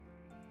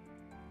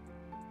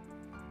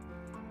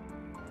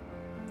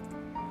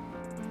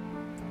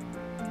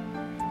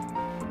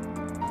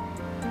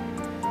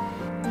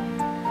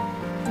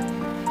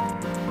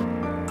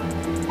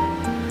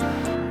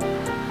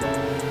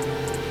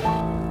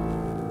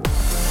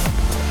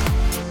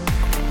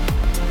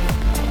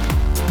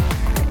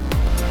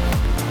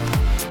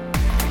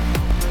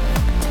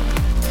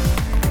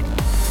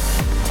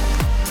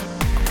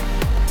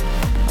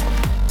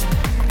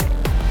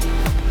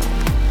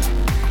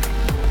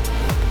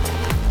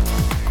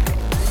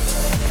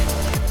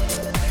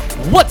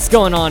What's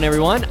going on,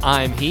 everyone?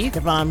 I'm Heath.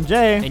 If I'm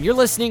Jay. And you're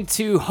listening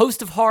to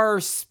Host of Horror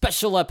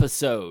Special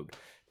Episode.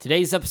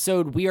 Today's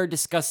episode, we are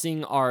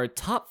discussing our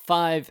top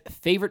 5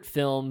 favorite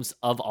films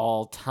of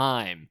all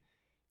time.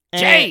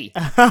 Jay!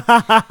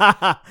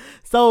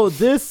 So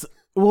this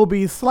will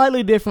be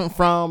slightly different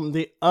from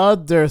the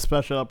other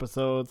special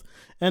episodes.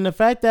 And the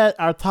fact that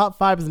our top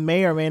 5s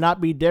may or may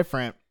not be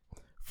different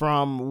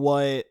from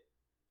what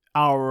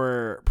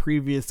our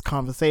previous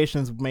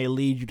conversations may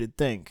lead you to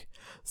think.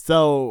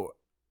 So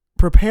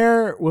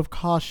prepare with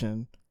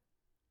caution.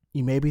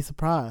 You may be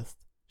surprised.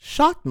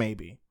 Shocked,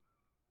 maybe.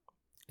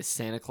 Is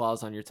Santa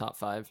Claus on your top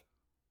 5?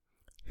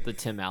 The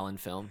Tim Allen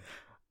film.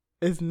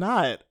 It's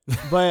not.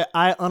 But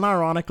I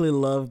unironically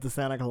love the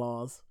Santa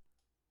Claus.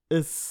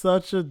 It's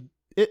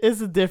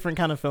a different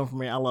kind of film for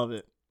me. I love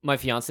it. My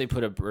fiance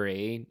put a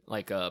beret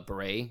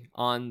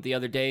on the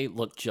other day.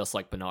 Looked just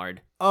like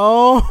Bernard.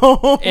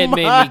 Oh, it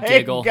made me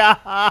giggle.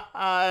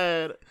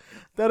 God.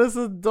 That is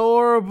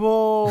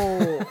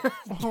adorable.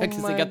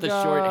 Because they got the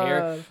short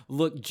hair.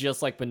 Looked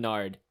just like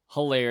Bernard.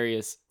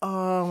 Hilarious.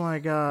 Oh my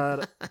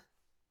God.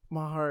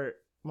 My heart.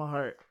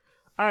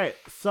 All right.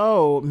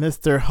 So,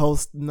 Mr.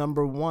 Host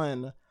number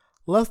 1,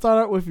 let's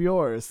start out with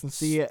yours and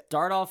see it.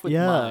 Start off with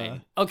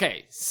mine.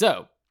 Okay,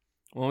 so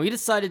when we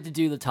decided to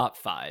do the top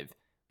 5,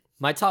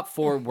 my top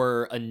 4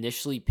 were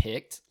initially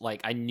picked.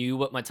 Like, I knew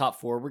what my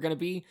top 4 were going to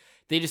be.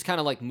 They just kind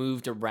of like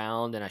moved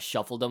around and I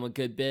shuffled them a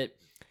good bit.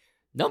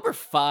 Number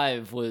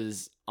 5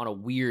 was on a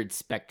weird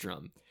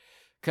spectrum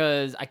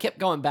because I kept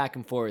going back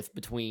and forth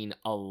between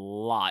a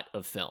lot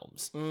of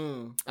films.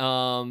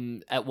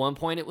 At one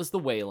point it was The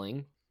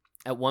Wailing.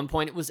 At one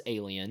point it was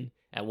Alien.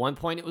 At one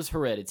point it was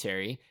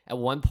Hereditary. At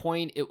one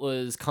point it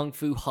was Kung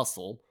Fu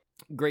Hustle.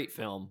 Great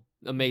film.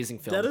 Amazing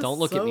film. Don't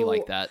look at me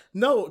like that.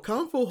 No,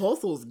 Kung Fu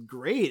Hustle is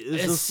great.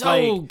 It's just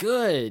so like,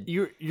 good.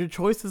 Your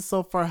choices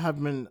so far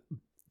have been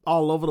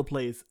all over the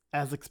place,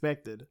 as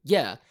expected.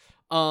 Yeah.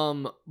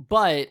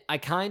 But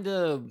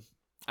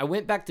I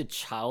went back to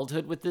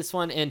childhood with this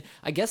one, and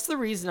I guess the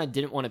reason I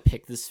didn't want to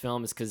pick this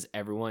film is because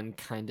everyone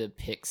kind of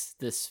picks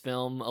this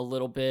film a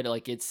little bit.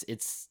 Like,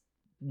 it's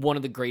one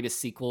of the greatest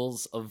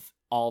sequels of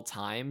all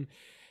time,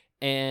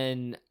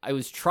 and I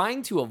was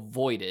trying to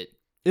avoid it.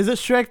 Is it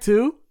Shrek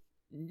 2?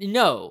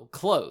 No,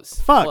 close.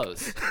 Fuck.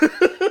 Close.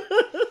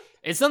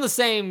 It's on the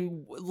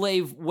same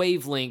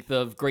wavelength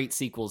of great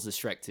sequels as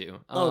Shrek 2.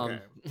 Okay.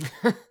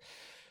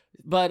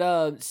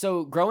 But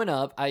so growing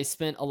up, I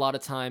spent a lot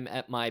of time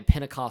at my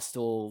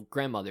Pentecostal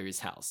grandmother's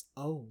house.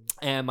 Oh.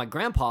 And my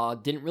grandpa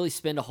didn't really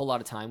spend a whole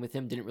lot of time with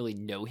him, didn't really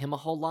know him a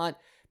whole lot.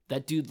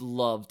 That dude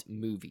loved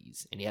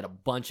movies, and he had a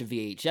bunch of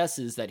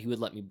VHSs that he would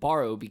let me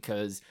borrow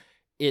because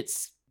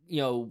it's,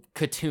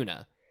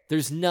 Katuna.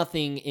 There's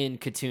nothing in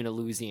Katuna,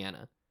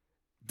 Louisiana.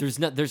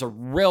 There's a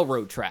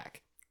railroad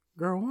track.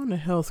 Girl, what in the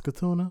hell's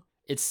Katuna?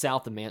 It's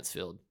south of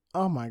Mansfield.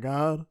 Oh my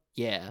God.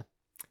 Yeah.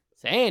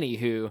 So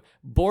anywho,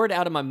 bored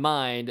out of my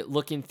mind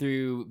looking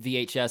through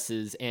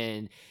VHSs,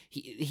 and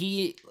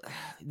the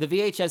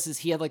VHSs,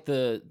 he had like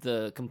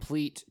the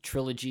complete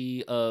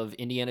trilogy of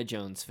Indiana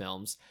Jones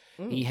films.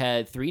 He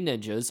had 3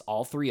 ninjas,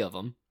 all 3 of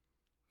them.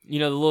 The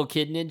little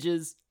kid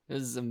ninjas? It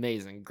was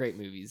amazing. Great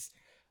movies.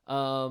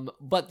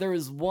 But there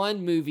was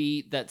one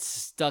movie that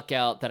stuck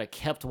out that I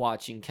kept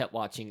watching.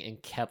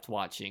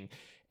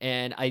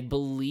 And I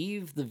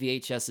believe the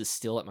VHS is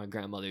still at my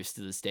grandmother's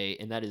to this day,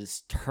 and that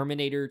is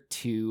Terminator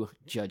 2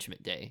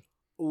 Judgment Day.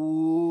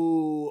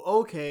 Ooh,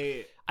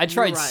 okay. I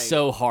tried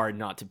so hard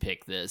not to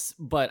pick this,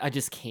 but I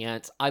just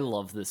can't. I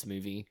love this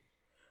movie.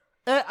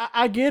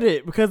 I get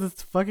it, because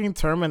it's fucking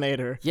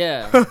Terminator.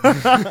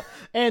 Yeah.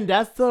 And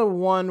that's the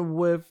one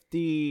with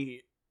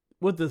the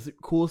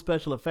cool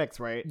special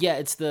effects, right? Yeah,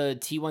 it's the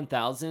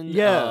T-1000.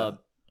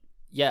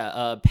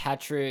 Yeah.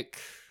 Patrick...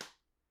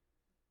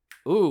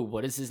 Ooh,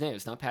 what is his name?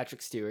 It's not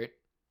Patrick Stewart.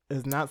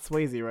 It's not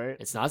Swayze, right?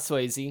 It's not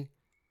Swayze.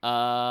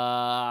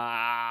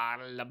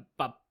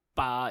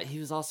 He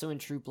was also in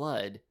True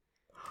Blood.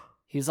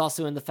 He was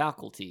also in The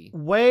Faculty.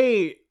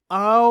 Wait.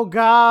 Oh,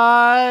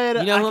 God.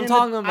 You know who I'm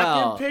talking about.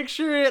 I can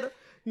picture it.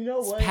 You know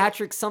it's what?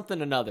 Patrick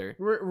something another.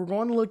 We're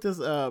going to look this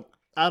up.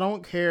 I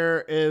don't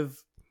care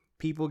if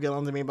people get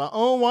on to me about,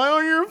 oh, why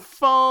on your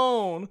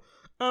phone?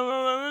 All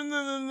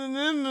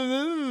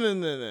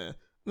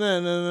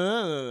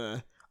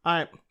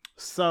right.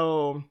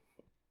 So,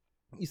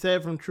 you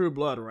said from True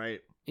Blood,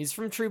 right? He's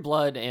from True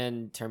Blood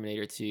and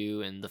Terminator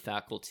 2 and The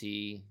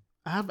Faculty.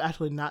 I have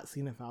actually not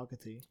seen The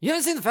Faculty. You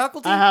haven't seen The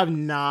Faculty? I have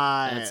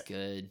not. That's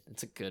good.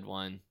 It's a good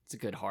one. It's a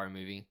good horror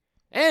movie.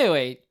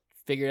 Anyway,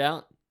 figure it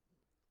out.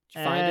 Did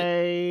you find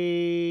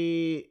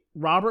it?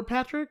 Robert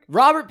Patrick?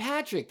 Robert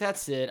Patrick,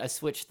 that's it. I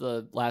switched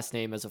the last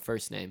name as a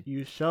first name.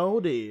 You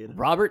sure did.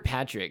 Robert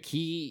Patrick.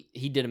 He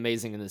did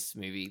amazing in this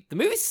movie. The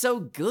movie's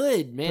so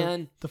good,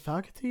 man. The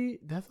Faculty,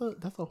 that's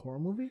a horror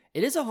movie?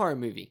 It is a horror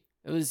movie.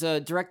 It was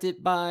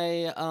directed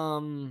by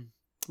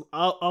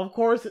of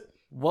course.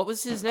 What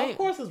was his name? Of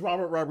course it's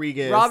Robert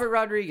Rodriguez. Robert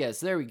Rodriguez.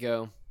 There we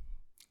go.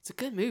 It's a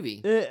good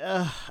movie.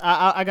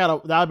 I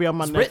gotta, that'll be on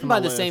my it's next written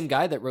by the list. same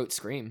guy that wrote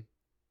Scream.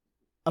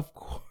 Of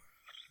course.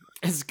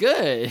 It's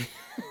good.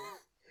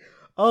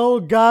 Oh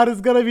God,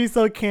 it's gonna be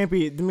so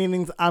campy. The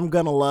meanings I'm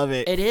gonna love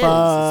it. It is.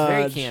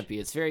 Fudge. It's very campy.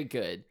 It's very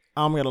good.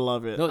 I'm gonna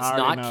love it. No, it's I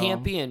not already know.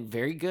 campy and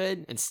very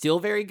good and still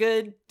very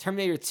good.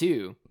 Terminator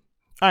 2.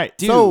 All right,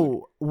 Dude.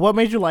 so what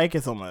made you like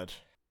it so much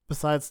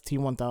besides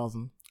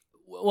T-1000?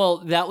 Well,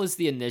 that was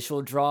the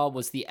initial draw.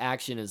 Was the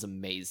action is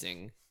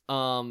amazing.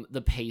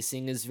 The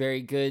pacing is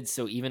very good.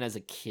 So even as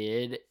a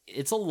kid,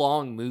 it's a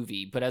long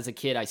movie, but as a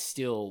kid, I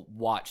still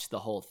watched the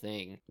whole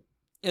thing.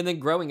 And then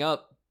growing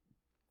up,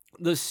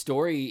 the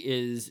story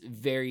is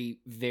very,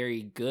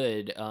 very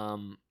good.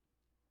 And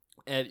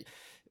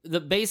the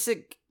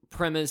basic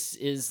premise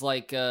is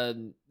like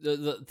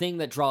the thing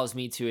that draws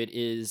me to it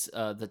is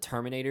the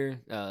Terminator.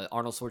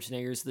 Arnold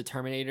Schwarzenegger's the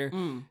Terminator.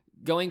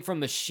 Going from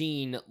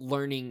machine,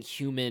 learning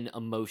human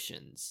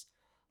emotions.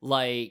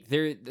 Like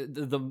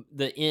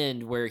the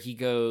end where he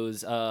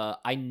goes,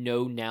 I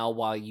know now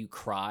why you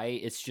cry.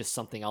 It's just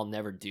something I'll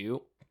never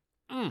do.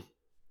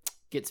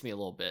 Gets me a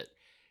little bit.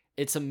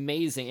 It's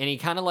amazing. And he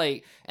kind of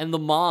like, and the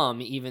mom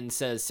even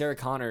says, Sarah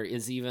Connor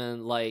is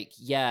even like,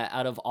 yeah,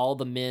 out of all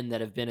the men that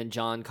have been in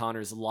John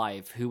Connor's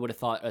life, who would have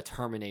thought a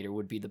Terminator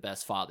would be the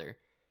best father?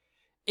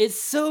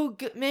 It's so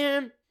good,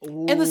 man.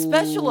 Ooh. And the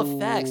special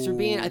effects are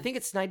being, I think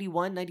it's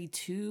 91,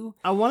 92.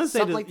 I want to say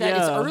something like that.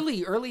 Yeah.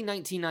 It's early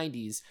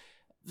 1990s.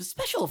 The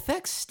special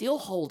effects still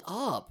hold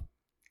up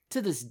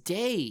to this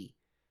day.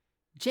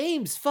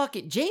 Jamie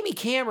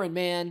Cameron,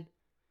 man.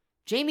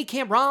 Jamie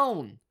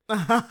Cameron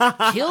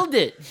killed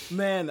it.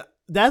 Man,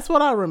 that's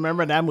what I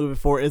remember that movie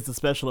for is the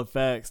special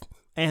effects.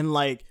 And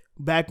like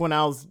back when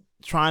I was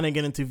trying to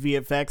get into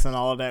VFX and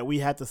all of that, we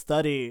had to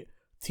study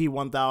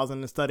T-1000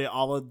 and study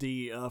all of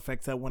the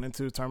effects that went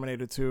into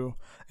Terminator 2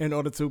 in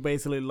order to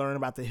basically learn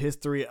about the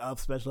history of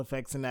special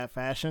effects in that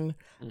fashion.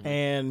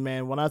 And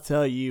man, when I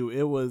tell you,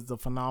 it was a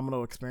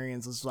phenomenal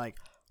experience. It's like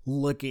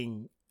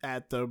looking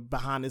at the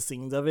behind the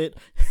scenes of it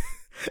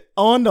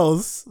on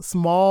those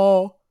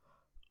small,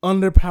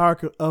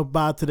 underpowered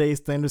by today's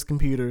standards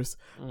computers.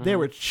 They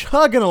were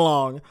chugging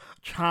along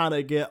trying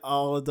to get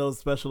all of those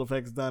special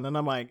effects done, and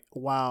I'm like,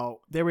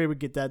 wow, they were able to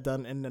get that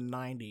done in the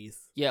 90s.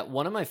 Yeah,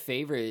 one of my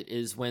favorite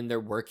is when they're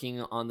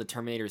working on the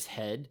Terminator's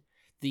head.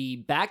 The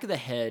back of the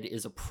head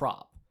is a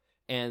prop,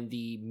 and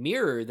the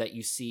mirror that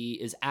you see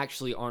is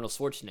actually Arnold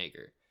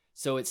Schwarzenegger.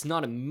 So it's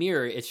not a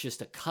mirror, it's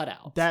just a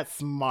cutout. That's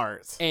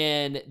smart.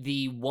 And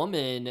the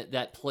woman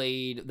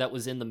that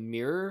was in the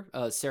mirror,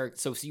 Sarah.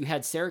 So you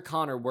had Sarah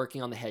Connor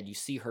working on the head. You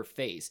see her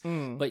face,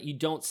 but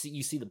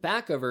you see the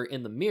back of her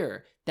in the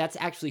mirror. That's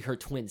actually her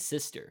twin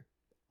sister.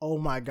 Oh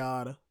my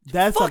God.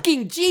 That's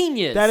fucking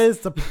genius. That is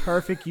the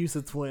perfect use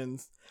of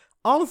twins.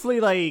 Honestly,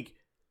 like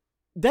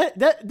that's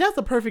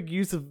the perfect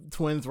use of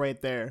twins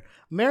right there.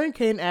 Mary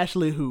Kate and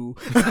Ashley who?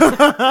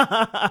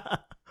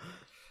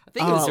 I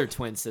think it was her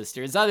twin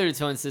sister. It's either a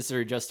twin sister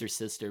or just her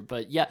sister.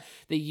 But yeah,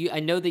 I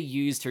know they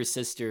used her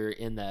sister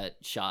in that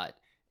shot.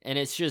 And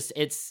it's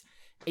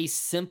a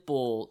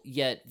simple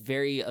yet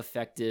very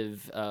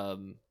effective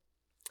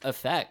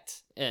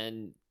effect.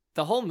 And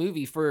the whole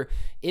movie, for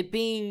it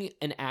being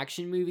an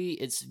action movie,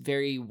 it's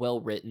very well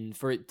written.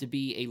 For it to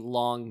be a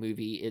long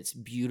movie, it's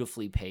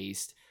beautifully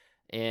paced.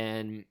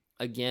 And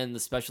again, the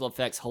special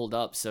effects hold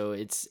up. So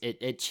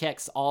it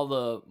checks all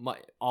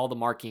the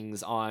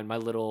markings on my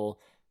little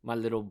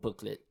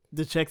booklet.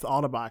 It checks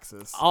all the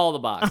boxes. All the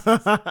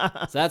boxes.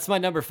 So that's my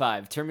number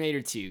 5,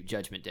 Terminator 2,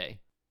 Judgment Day.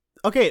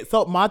 Okay,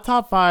 so my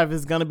top 5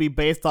 is going to be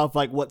based off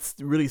like what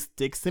really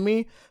sticks to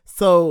me.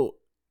 So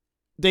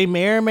they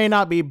may or may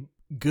not be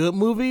good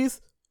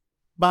movies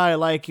by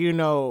like,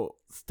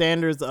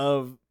 standards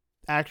of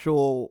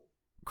actual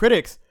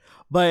critics,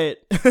 but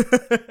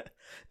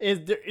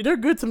they're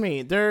good to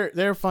me.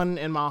 They're fun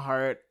in my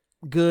heart.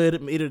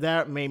 Good. Either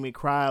that made me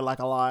cry like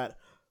a lot,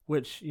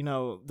 which,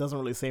 doesn't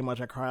really say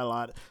much. I cry a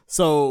lot.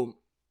 So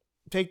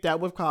take that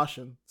with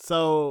caution.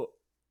 So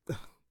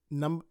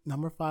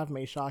number 5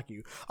 may shock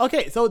you.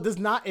 Okay, so this is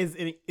not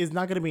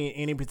going to be in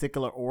any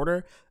particular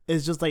order.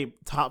 It's just like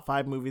top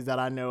 5 movies that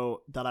I know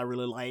that I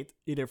really liked,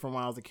 either from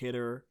when I was a kid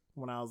or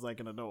when I was like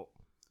an adult.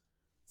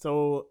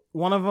 So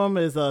one of them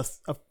is a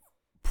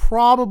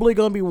probably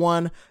going to be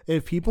one,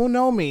 if people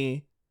know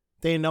me,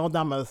 they know that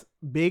I'm a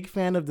big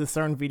fan of this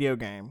certain video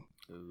game.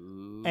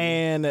 Ooh.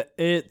 And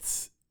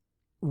it's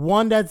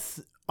one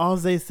that's,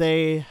 as they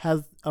say,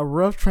 has a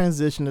rough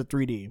transition to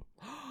 3D.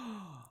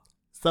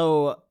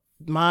 So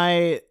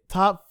my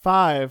top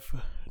 5,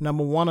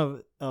 number 1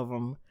 of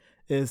them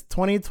is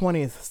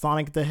 2020's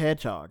Sonic the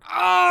Hedgehog.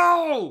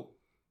 Oh!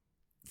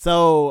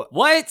 So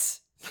what?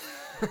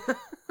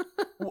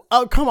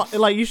 Oh, come on.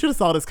 Like, you should have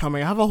saw this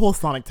coming. I have a whole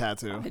Sonic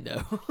tattoo. I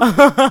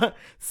know.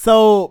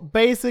 So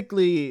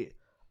basically,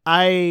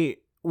 I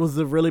was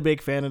a really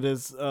big fan of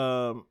this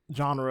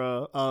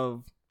genre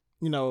of,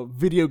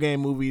 video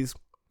game movies,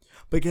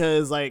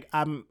 because like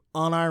I'm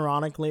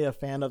unironically a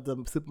fan of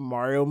the Super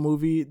Mario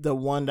movie, the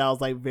one that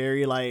was like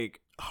very like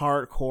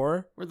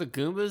hardcore. Where the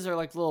Goombas are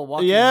like little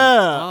walking.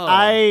 Yeah, Oh.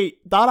 I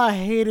thought I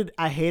hated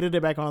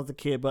it back when I was a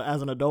kid, but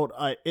as an adult,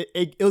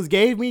 it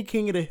gave me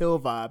King of the Hill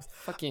vibes.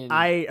 Fucking.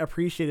 I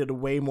appreciated it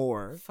way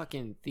more.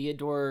 Fucking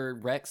Theodore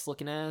Rex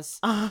looking ass.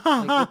 Like,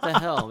 what the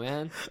hell,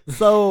 man?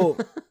 So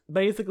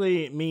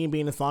basically, me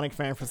being a Sonic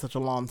fan for such a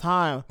long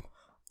time,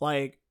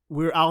 like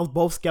I was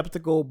both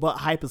skeptical but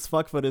hype as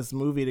fuck for this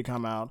movie to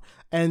come out.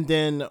 And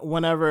then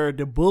whenever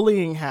the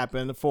bullying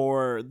happened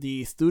for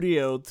the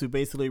studio to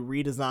basically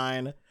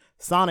redesign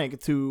Sonic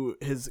to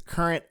his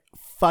current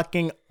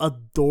fucking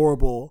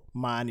adorable,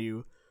 mind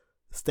you,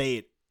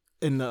 state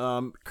in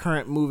the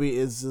current movie,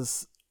 is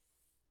just,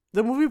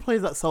 the movie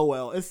plays that so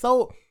well. It's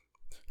so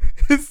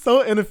it's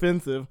so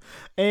inoffensive,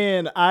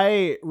 and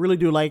I really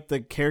do like the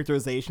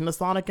characterization of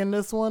Sonic in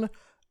this one,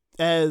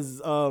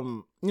 as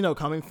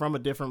coming from a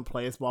different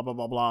place, blah blah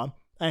blah blah,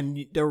 and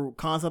the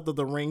concept of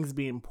the rings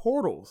being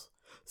portals.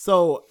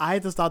 So I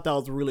just thought that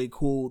was really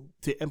cool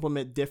to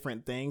implement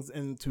different things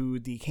into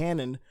the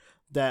canon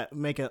that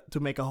make a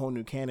whole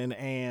new canon.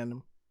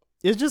 And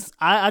it's just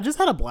I just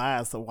had a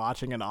blast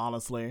watching it,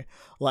 honestly.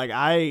 Like,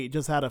 I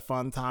just had a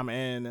fun time,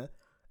 and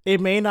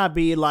it may not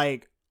be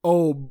like,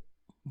 oh,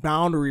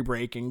 boundary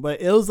breaking, but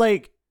it was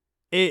like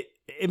it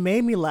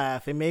made me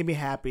laugh, it made me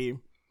happy.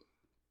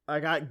 I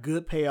got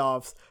good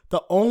payoffs.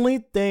 The only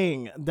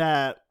thing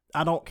that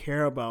I don't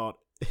care about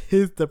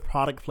is the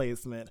product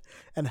placement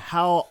and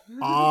how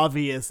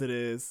obvious it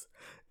is.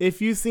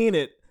 If you've seen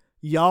it,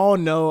 y'all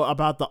know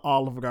about the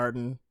Olive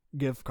Garden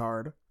gift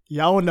card.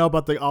 Y'all will know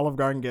about the Olive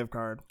Garden gift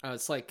card.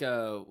 It's like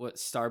what,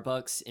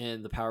 Starbucks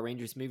in the Power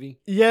Rangers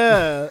movie?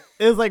 Yeah.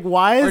 It's like,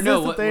 why is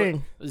this a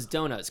thing? It was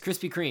donuts.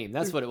 Krispy Kreme.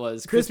 That's what it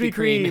was. Krispy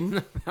Kreme in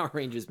the Power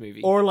Rangers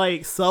movie. Or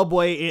like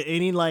Subway in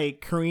any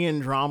like Korean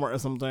drama or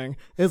something.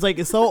 It's like,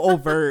 it's so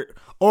overt.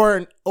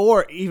 Or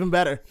even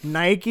better,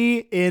 Nike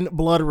in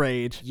Blood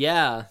Rage.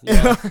 Yeah.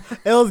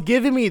 It was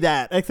giving me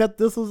that, except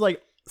this was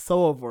like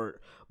so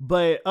overt.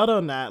 But other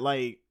than that,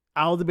 like,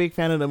 I was a big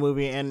fan of the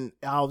movie, and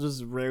I was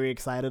just very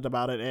excited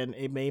about it, and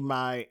it made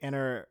my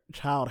inner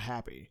child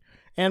happy,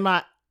 and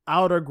my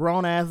outer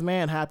grown ass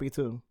man happy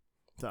too.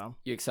 So,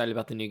 you excited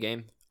about the new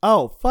game?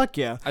 Oh, fuck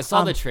yeah. I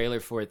saw the trailer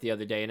for it the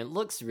other day, and it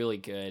looks really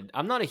good.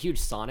 I'm not a huge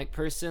Sonic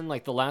person.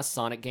 Like, the last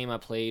Sonic game I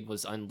played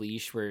was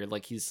Unleashed, where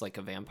like he's like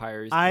a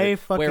vampire. I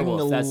fucking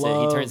werewolf. That's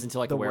love it. He turns into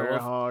like a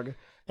werewolf. Werehog.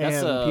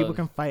 And people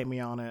can fight me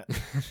on it.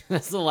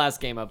 That's the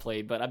last game I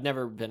played, but I've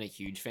never been a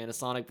huge fan of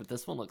Sonic, but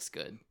this one looks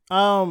good.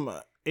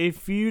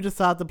 If you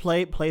decide to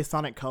play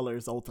Sonic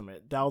Colors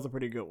Ultimate. That was a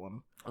pretty good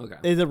one. Okay.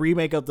 It's a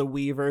remake of the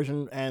Wii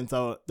version, and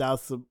so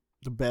that's the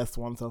best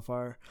one so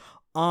far.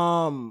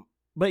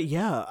 But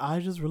yeah, I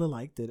just really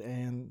liked it,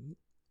 and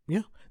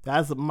yeah,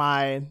 that's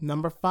my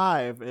number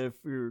 5 if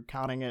you're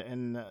counting it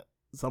in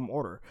some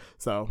order.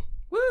 So,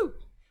 woo!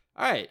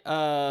 All right,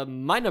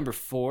 my number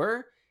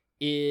 4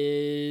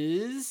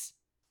 is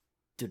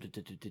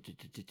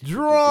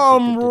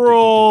drum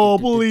roll,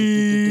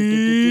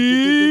 please.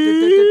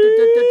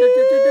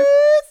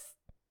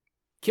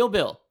 Kill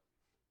Bill.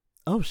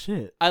 Oh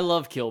shit! I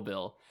love Kill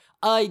Bill.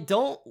 I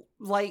don't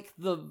like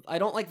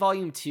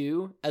Volume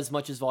 2 as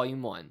much as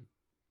Volume 1.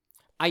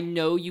 I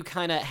know you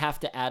kind of have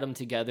to add them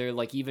together.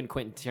 Like, even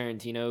Quentin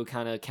Tarantino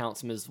kind of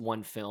counts them as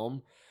one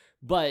film.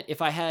 But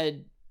if I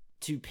had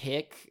to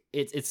pick,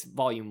 it's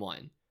Volume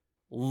 1.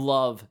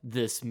 Love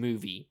this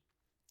movie.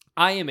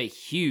 I am a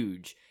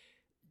huge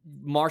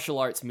martial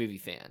arts movie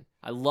fan.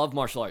 I love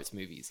martial arts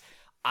movies.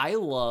 I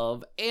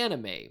love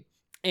anime.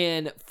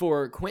 And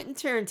for Quentin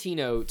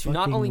Tarantino to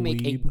not only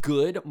make a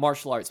good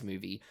martial arts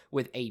movie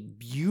with a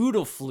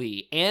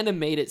beautifully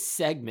animated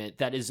segment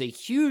that is a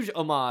huge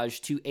homage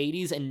to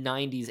 80s and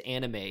 90s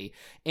anime,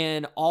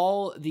 and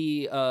all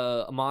the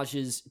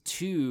homages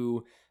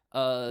to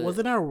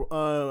wasn't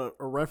a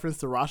reference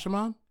to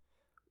Rashomon?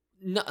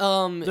 No,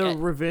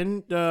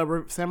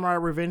 Samurai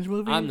Revenge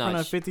movie I'm not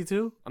from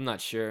 52? I'm not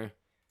sure.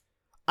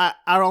 I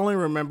only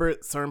remember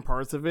certain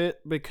parts of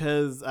it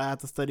because I had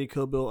to study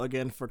Kill Bill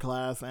again for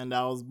class, and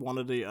that was one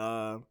of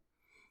the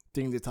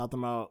things they taught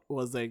them about,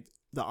 was like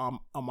the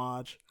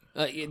homage.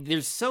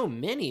 There's so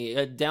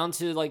many, down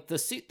to like the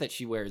suit that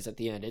she wears at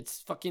the end.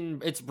 It's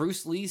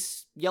Bruce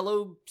Lee's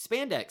yellow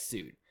spandex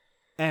suit.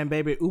 And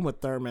baby Uma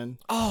Thurman.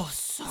 Oh,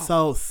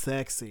 so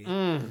sexy.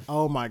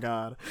 Oh my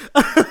god.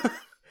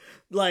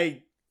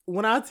 Like,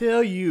 when I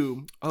tell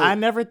you, I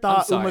never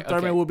thought Uma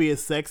Thurman would be a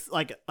sex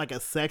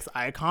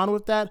icon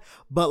with that,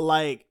 but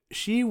like,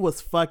 she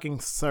was fucking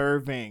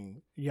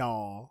serving,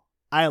 y'all.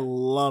 I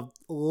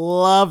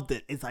loved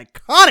it. It's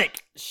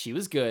iconic. She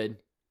was good.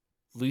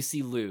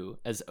 Lucy Liu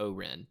as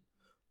O-Ren.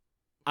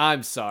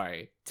 I'm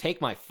sorry. Take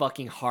my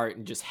fucking heart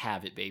and just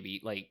have it, baby.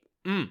 Like,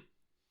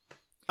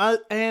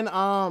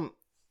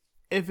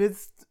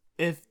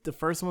 if the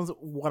first one's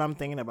what I'm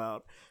thinking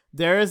about,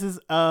 there is this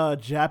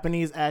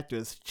Japanese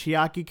actress,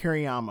 Chiaki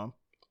Kiriyama,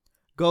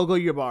 Gogo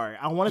Yubari.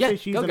 I want to say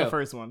she's in the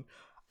first one.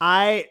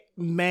 I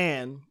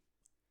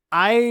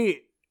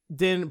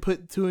didn't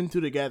put 2 and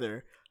 2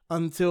 together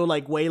until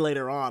like way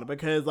later on,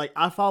 because like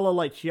I follow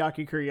like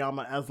Chiaki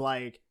Kiriyama as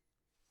like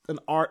an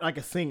art like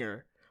a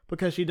singer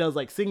because she does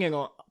like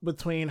singing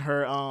between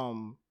her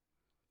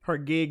her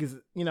gigs,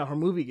 her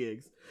movie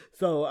gigs.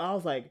 So I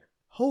was like,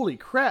 holy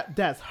crap,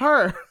 that's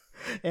her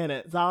in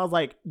it. So I was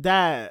like,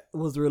 that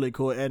was really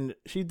cool, and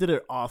she did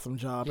an awesome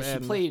job. Yeah,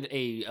 and she played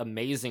a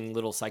amazing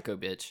little psycho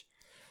bitch.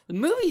 The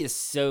movie is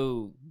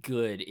so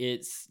good.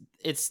 It's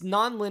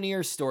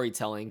non-linear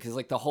storytelling because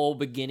like the whole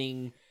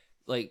beginning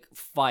like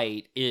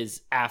fight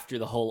is after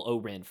the whole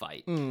Oren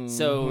fight.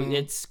 So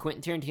it's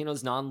Quentin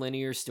Tarantino's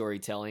non-linear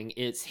storytelling.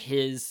 It's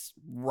his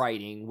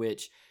writing,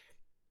 which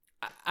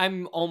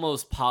I'm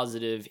almost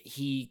positive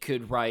he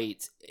could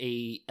write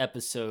a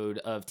episode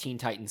of Teen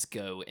Titans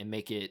Go and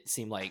make it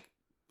seem like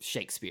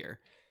Shakespeare,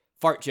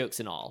 fart jokes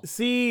and all.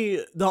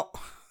 See,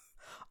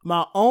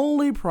 my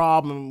only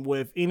problem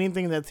with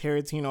anything that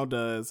Tarantino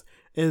does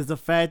is the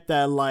fact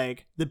that,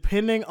 like,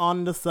 depending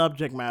on the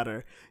subject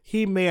matter,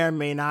 he may or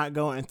may not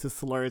go into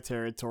slur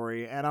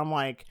territory. And I'm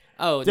like,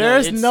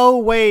 there's no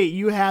way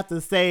you have to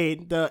say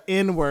the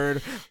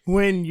N-word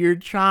when you're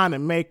trying to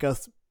make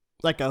us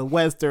like a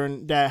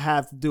Western that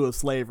has to do with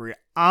slavery.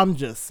 I'm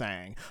just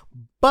saying.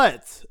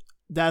 But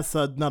that's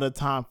another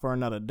time for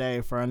another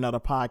day, for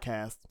another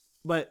podcast.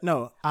 But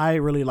no, I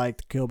really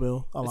liked Kill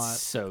Bill a lot.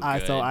 It's so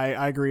good. So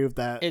I agree with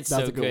that. It's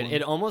That's so a good good. one.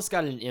 It almost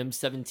got an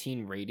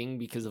M17 rating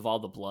because of all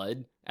the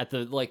blood at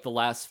the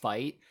last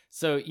fight.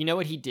 So you know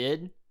what he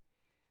did?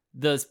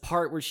 The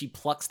part where she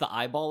plucks the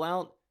eyeball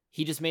out,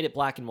 he just made it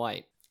black and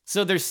white.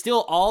 So there's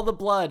still all the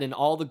blood and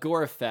all the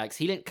gore effects.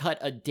 He didn't cut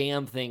a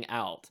damn thing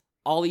out.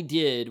 All he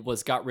did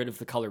was got rid of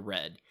the color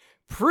red,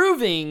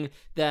 proving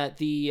that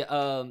the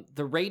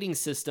rating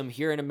system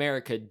here in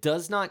America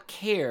does not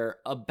care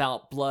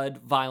about blood,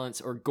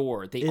 violence, or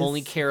gore. They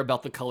only care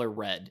about the color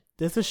red.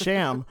 This is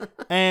sham.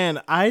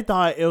 And I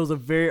thought it was a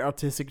very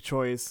artistic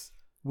choice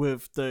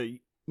with the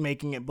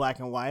making it black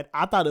and white.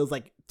 I thought it was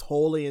like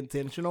totally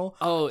intentional.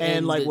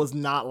 And like was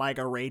not like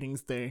a ratings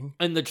thing.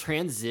 And the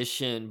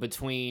transition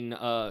between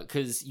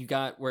because you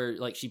got where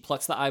like she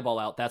plucks the eyeball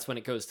out, that's when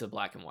it goes to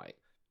black and white.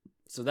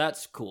 So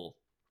that's cool.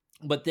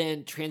 But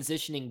then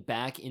transitioning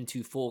back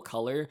into full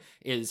color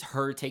is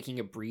her taking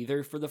a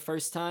breather for the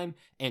first time,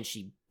 and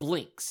she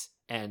blinks.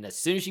 And as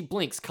soon as she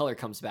blinks, color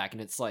comes back,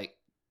 and it's like,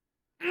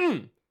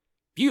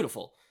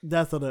 beautiful.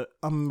 That's an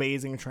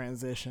amazing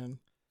transition.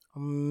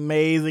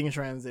 Amazing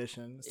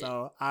transition.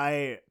 So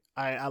I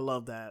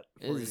love that.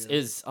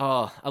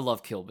 I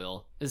love Kill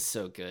Bill. It's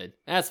so good.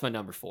 That's my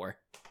number 4.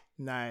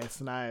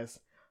 Nice.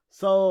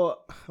 So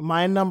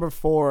my number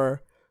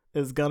 4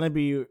 is gonna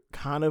be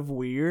kind of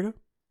weird.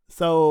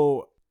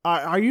 So,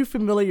 are you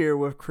familiar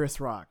with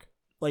Chris Rock?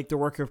 Like the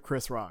work of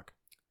Chris Rock?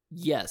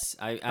 Yes,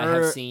 I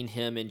have seen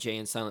him in Jay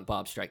and Silent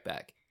Bob Strike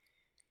Back.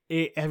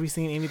 Have you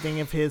seen anything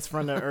of his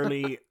from the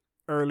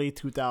early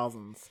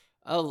 2000s?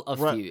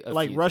 A few.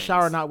 Like Rush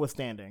Hour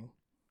notwithstanding.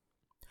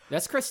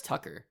 That's Chris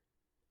Tucker.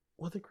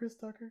 Was it Chris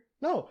Tucker?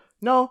 No.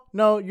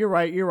 You're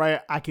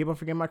right. I keep on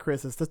forgetting my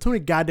Chris's. There's too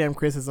many goddamn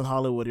Chris's in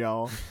Hollywood,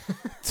 y'all.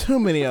 Too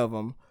many of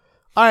them.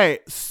 All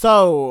right,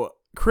 so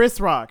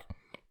Chris Rock.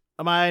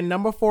 My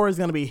number 4 is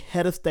gonna be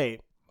Head of State.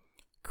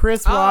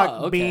 Chris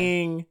Rock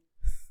being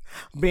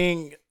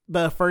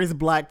the first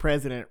black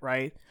president,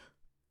 right?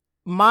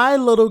 My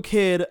little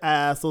kid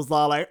ass was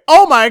all like,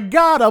 "Oh my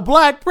god, a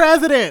black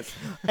president!"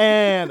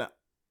 And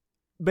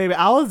baby,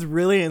 I was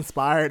really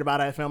inspired by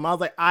that film. I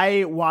was like,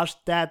 I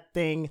watched that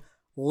thing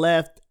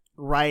left,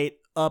 right,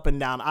 up, and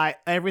down.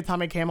 Every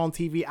time it came on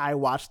TV, I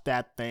watched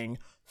that thing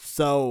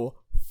so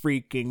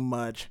freaking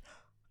much.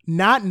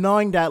 Not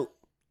knowing that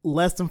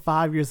less than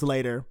 5 years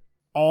later,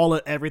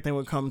 everything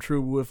would come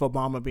true with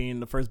Obama being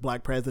the first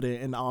black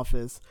president in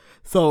office.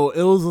 So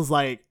it was just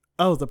like,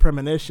 it was a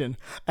premonition.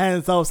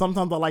 And so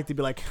sometimes I like to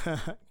be like,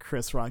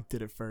 Chris Rock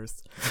did it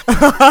first.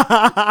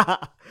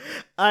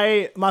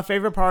 My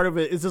favorite part of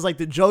it is just like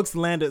the jokes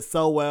landed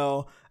so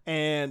well,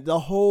 and the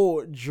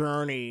whole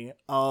journey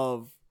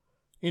of,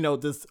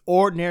 this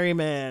ordinary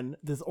man,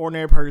 this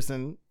ordinary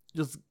person,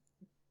 just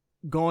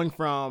going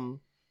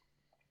from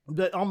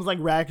almost like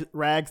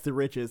rags to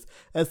riches,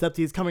 except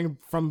he's coming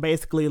from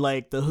basically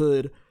like the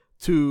hood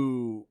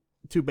to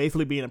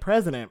basically being a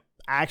president,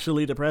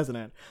 actually the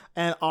president,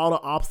 and all the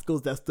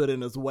obstacles that stood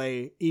in his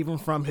way, even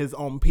from his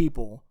own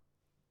people.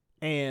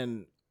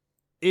 And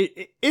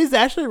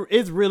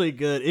it's really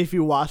good. If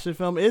you watch the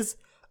film, it's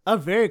a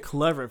very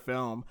clever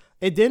film.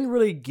 It didn't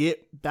really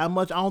get that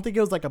much. I don't think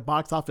it was like a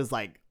box office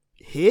like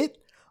hit,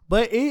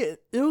 but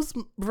it was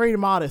a very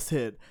modest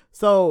hit.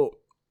 So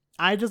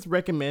I just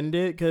recommend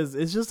it because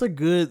it's just a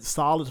good,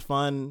 solid,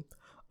 fun,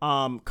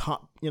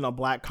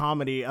 black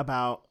comedy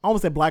about, I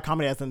won't say black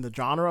comedy as in the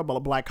genre, but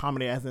black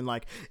comedy as in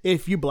like,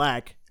 if you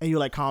black and you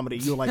like comedy,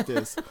 you'll like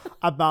this.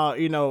 About,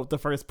 the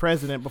first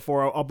president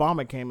before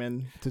Obama came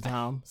into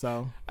town.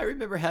 So I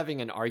remember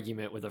having an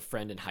argument with a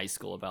friend in high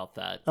school about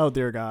that. Oh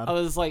dear God. I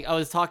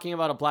was talking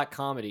about a black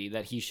comedy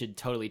that he should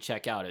totally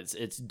check out.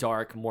 It's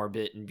dark,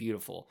 morbid, and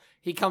beautiful.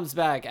 He comes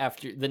back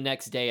after the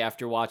next day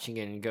after watching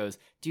it and goes,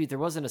 "Dude, there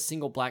wasn't a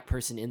single black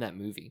person in that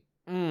movie."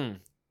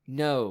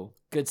 No,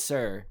 good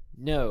sir.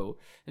 no.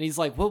 And he's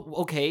like, well,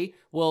 okay,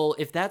 well,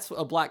 if that's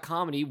a black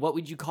comedy, what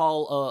would you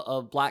call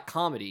a black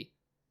comedy?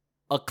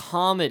 A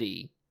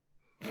comedy.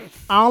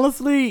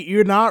 Honestly,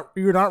 you're not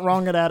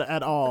wrong at that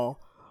at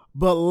all.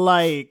 But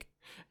like,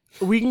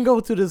 we can go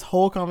to this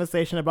whole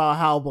conversation about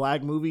how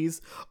black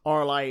movies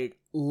are like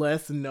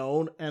less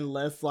known and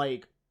less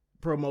like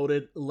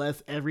promoted,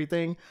 less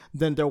everything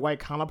than their white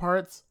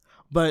counterparts.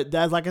 But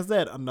that's, like I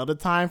said, another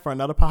time for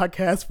another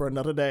podcast for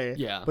another day.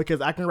 Yeah.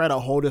 Because I can write a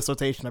whole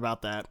dissertation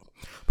about that.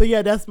 But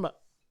yeah, that's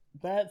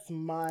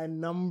my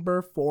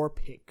number 4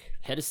 pick.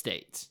 Head of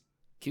State.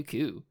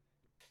 Cuckoo.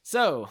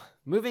 So,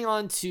 moving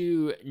on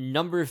to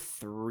number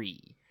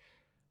 3.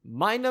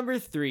 My number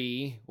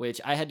 3, which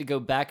I had to go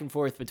back and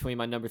forth between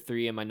my number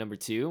 3 and my number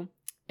 2.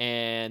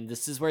 And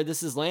this is where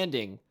this is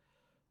landing.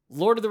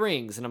 Lord of the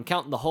Rings, and I'm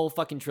counting the whole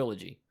fucking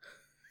trilogy.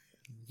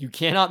 You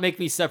cannot make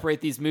me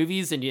separate these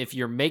movies, and if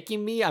you're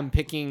making me, I'm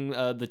picking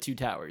the Two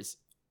Towers.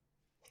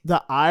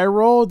 The eye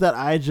roll that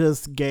I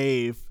just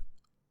gave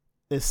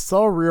is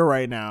so real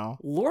right now.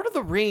 Lord of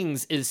the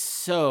Rings is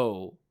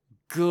so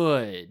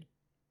good.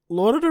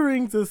 Lord of the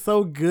Rings is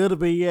so good,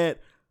 but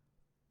yet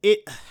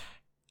it...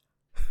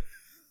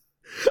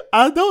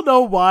 I don't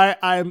know why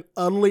I'm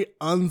utterly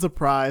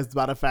unsurprised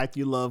by the fact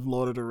you love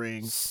Lord of the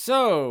Rings.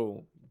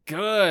 So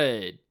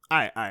good.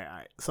 All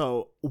right.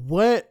 So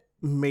what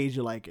made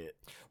you like it?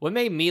 What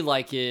made me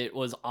like it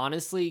was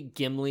honestly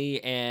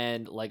Gimli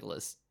and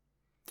Legolas.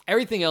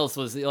 Everything else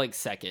was like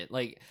second.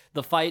 Like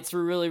the fights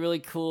were really, really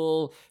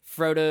cool.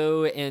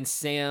 Frodo and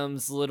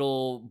Sam's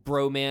little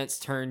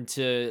bromance turned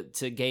to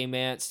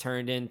gaymance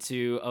turned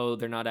into, oh,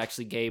 they're not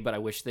actually gay, but I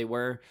wish they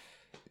were.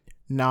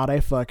 Nah,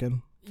 they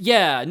fucking.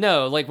 Yeah,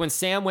 no, like when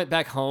Sam went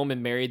back home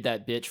and married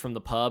that bitch from the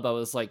pub, I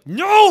was like,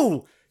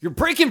 no, you're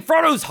breaking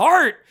Frodo's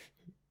heart.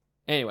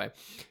 Anyway.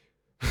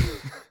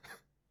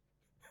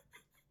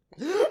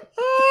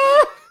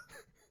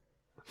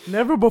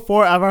 Never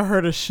before have I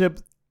heard a ship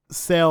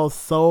sail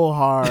so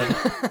hard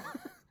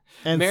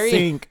and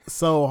sink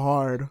so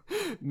hard.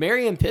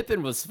 Merry and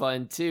Pippin was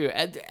fun too.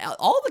 And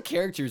all the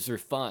characters were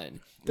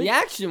fun. The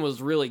action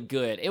was really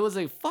good. It was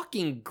a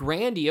fucking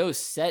grandiose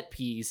set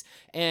piece,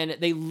 and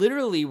they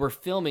literally were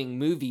filming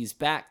movies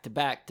back to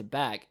back to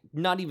back,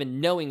 not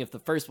even knowing if the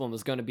first one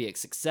was going to be a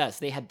success.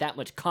 They had that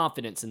much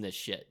confidence in this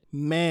shit.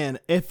 Man,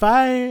 if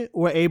I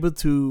were able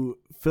to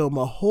film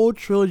a whole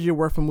trilogy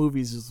worth of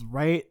movies just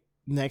right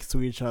next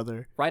to each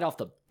other, right off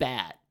the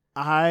bat,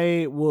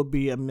 I will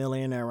be a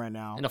millionaire right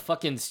now. And a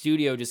fucking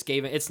studio just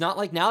gave it. It's not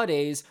like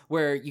nowadays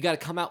where you got to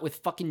come out with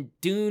fucking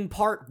Dune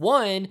Part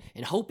 1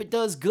 and hope it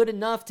does good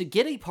enough to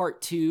get a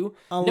Part 2.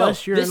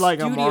 Unless you're like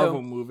a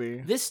Marvel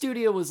movie. This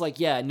studio was like,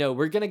 yeah, no,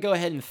 we're going to go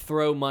ahead and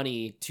throw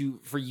money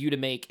for you to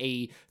make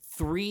a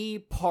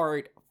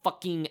 3-part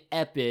fucking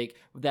epic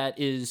that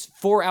is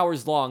 4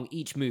 hours long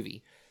each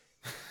movie.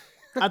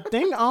 I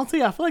think,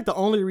 honestly, I feel like the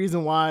only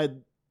reason why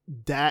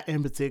that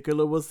in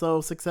particular was so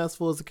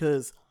successful is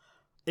because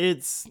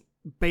it's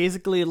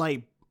basically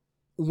like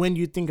when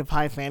you think of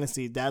high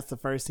fantasy, that's the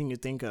first thing you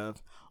think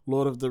of.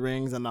 Lord of the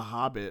Rings and The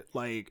Hobbit.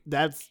 Like,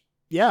 that's,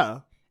 yeah.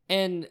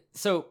 And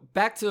so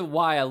back to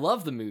why I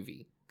love the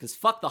movie, because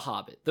fuck The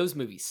Hobbit. Those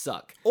movies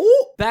suck.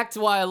 Oh! Back to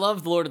why I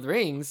love The Lord of the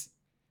Rings.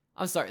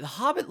 I'm sorry, The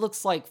Hobbit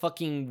looks like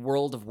fucking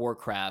World of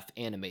Warcraft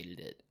animated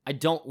it. I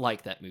don't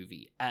like that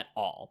movie at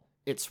all.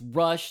 It's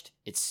rushed.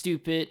 It's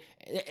stupid.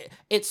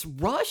 It's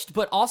rushed,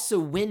 but also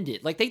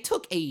winded. Like, they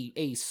took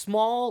a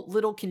small,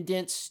 little,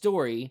 condensed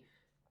story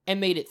and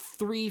made it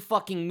 3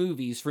 fucking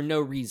movies for no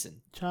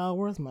reason. Child,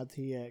 where's my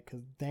tea at?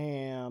 Because,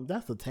 damn,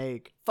 that's a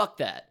take. Fuck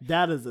that.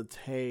 That is a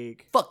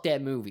take. Fuck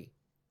that movie.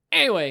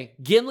 Anyway,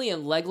 Gimli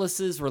and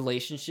Legolas's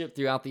relationship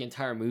throughout the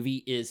entire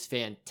movie is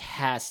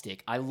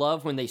fantastic. I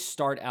love when they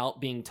start out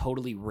being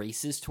totally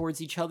racist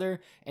towards each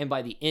other, and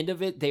by the end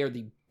of it, they are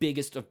the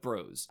biggest of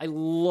bros. I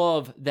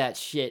love that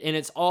shit, and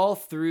it's all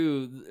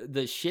through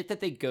the shit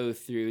that they go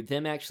through,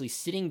 them actually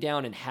sitting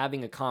down and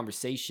having a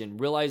conversation,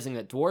 realizing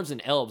that dwarves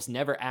and elves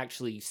never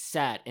actually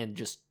sat and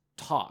just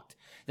talked,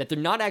 that they're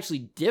not actually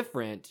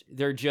different,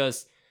 they're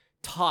just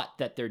taught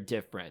that they're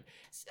different.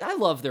 I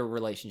love their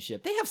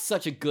relationship. They have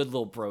such a good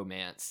little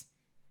bromance.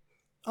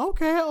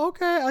 Okay.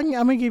 I'm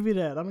gonna give you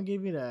that. I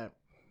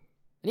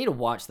need to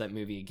watch that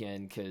movie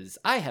again because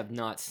I have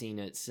not seen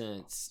it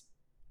since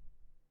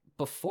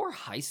before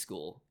high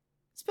school.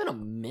 It's been a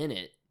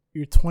minute.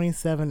 You're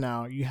 27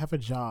 now. You have a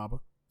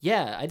job.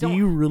 Yeah, I don't. Do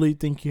you really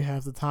think you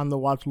have the time to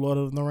watch Lord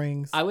of the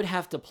Rings? I would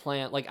have to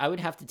plan, I would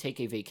have to take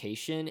a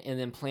vacation and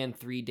then plan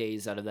 3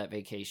 days out of that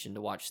vacation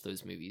to watch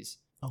those movies.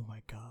 Oh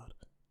my God.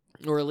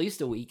 Or at least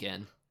a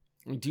weekend.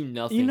 We do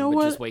nothing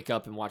but just wake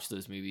up and watch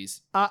those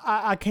movies.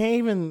 I can't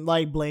even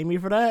blame you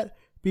for that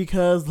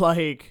because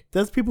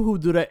there's people who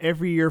do that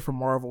every year for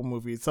Marvel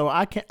movies. So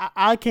I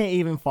can't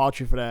even fault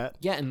you for that.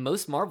 Yeah, and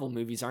most Marvel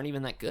movies aren't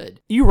even that good.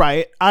 You're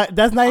right.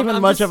 That's not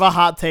even much of a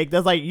hot take.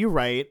 That's you're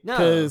right.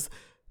 Because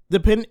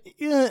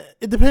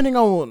depending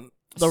on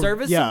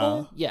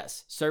serviceable,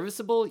 yes.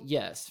 Serviceable,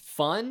 yes.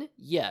 Fun,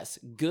 yes.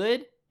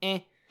 Good, eh.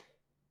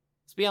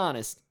 Let's be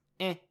honest,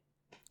 eh.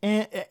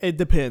 And it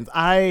depends.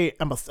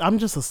 I'm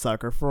just a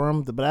sucker for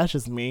them, but that's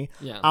just me.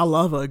 Yeah. I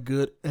love a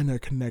good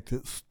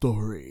interconnected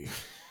story.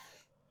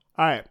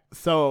 All right,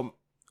 so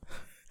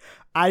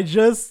I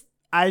just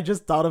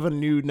thought of a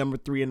new number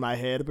 3 in my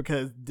head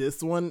because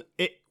this one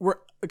we're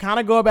kind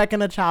of going back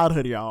into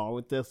childhood, y'all,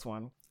 with this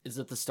one. Is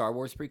it the Star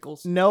Wars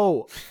prequels?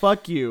 No,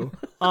 fuck you.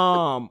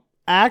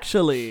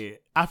 Actually,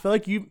 I feel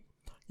like you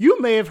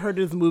may have heard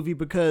this movie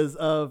because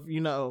of,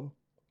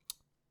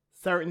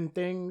 certain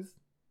things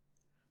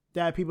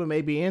that people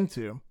may be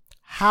into.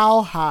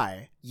 How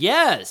High.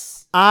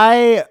 Yes.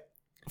 I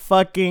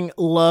fucking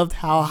loved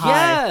How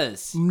High.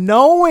 Yes.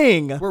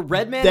 Knowing where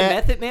Redman and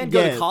Method Man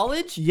go to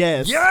college?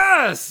 Yes.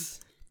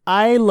 Yes.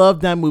 I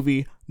loved that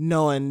movie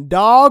knowing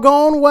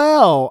doggone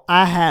well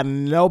I had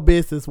no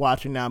business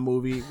watching that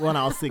movie when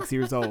I was 6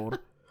 years old.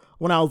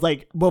 When I was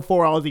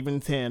before I was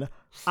even 10.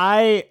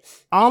 I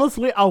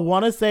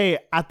want to say,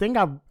 I think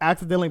I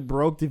accidentally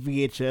broke the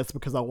VHS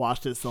because I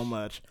watched it so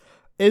much.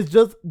 It's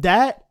just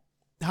that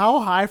How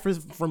High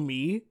for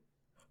me,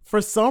 for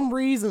some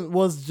reason,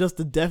 was just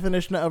the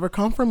definition of a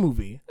comfort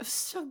movie.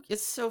 It's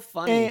so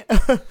funny.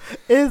 And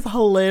it's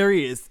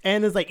hilarious.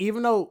 And it's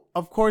even though,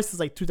 of course,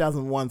 it's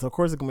 2001, so of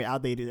course it's going to be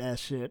outdated as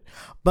shit.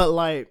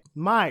 But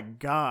my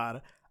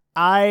God,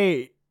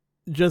 I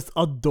just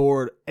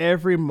adored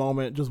every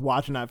moment just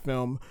watching that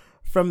film,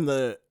 from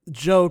the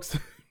jokes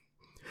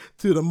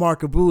to the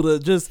Mark of Buddha,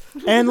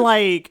 and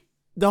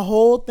the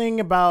whole thing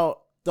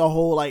about the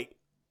whole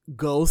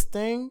ghost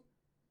thing,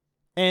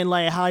 and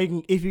how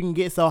if you can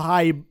get so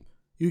high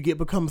you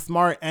become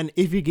smart, and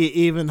if you get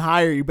even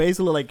higher you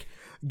basically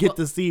get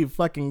to see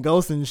fucking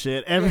ghosts and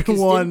shit.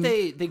 Everyone,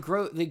 didn't they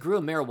grew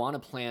a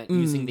marijuana plant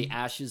using the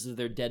ashes of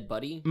their dead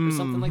buddy or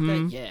something like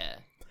that. Yeah.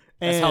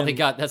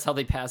 That's how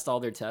they passed all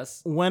their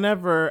tests.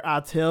 Whenever I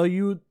tell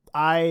you,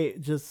 I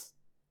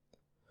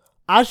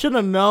should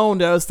have known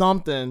there was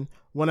something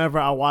whenever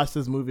I watched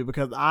this movie,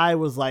 because I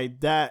was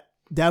that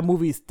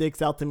movie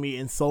sticks out to me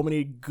in so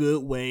many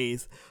good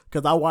ways,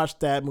 because I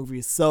watched that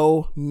movie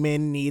so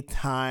many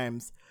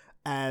times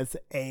as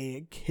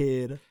a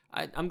kid.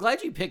 I'm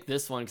glad you picked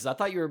this one, because I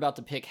thought you were about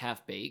to pick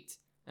Half Baked.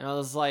 And I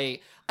was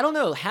like, I don't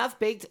know. Half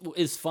Baked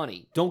is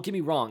funny. Don't get me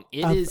wrong.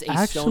 It is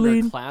a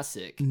stoner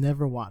classic.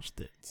 Never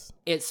watched it.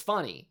 It's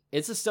funny.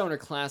 It's a stoner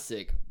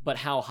classic, but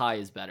How High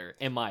is better,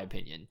 in my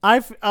opinion.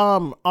 I've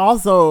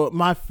also one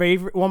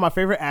of my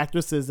favorite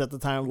actresses at the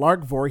time,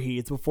 Lark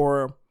Voorhees,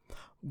 before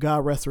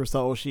God rest her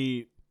soul,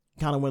 she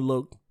kind of went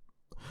look.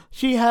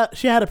 She had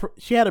a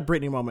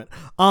Britney moment.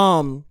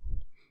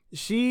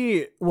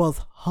 She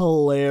was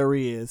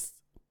hilarious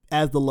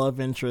as the love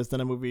interest in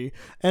a movie,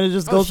 and it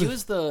just goes. She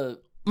was the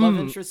love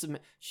interest.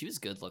 She was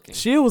good looking.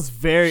 She was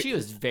very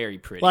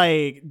pretty.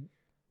 I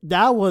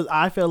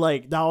feel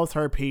like that was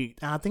her peak.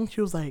 And I think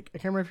she was I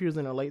can't remember if she was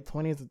in her late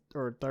 20s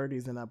or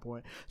 30s in that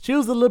point. She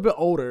was a little bit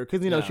older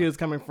because, she was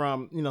coming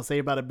from,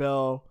 Saved by the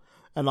Bell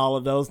and all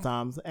of those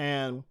times.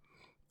 And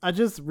I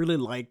just really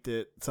liked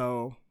it.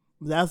 So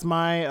that's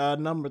my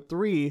number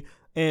 3.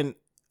 And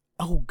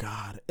oh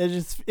God,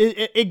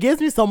 it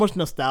gives me so much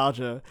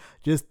nostalgia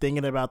just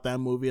thinking about that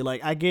movie.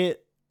 I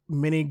get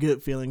many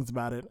good feelings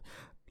about it.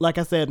 Like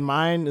I said,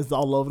 mine is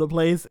all over the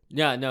place.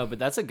 Yeah, no, but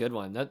that's a good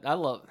one. I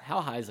love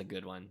How High is a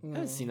good one. I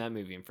haven't seen that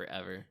movie in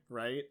forever.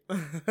 Right?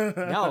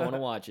 Now I want to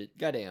watch it.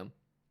 Goddamn.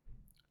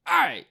 All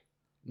right,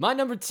 my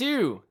number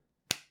 2.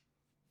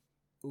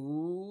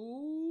 Ooh.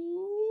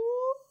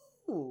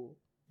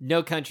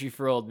 No Country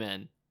for Old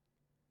Men.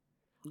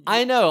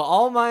 I know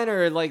all mine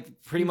are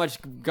pretty much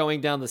going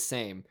down the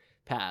same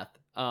path.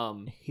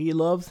 He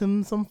loves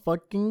him some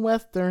fucking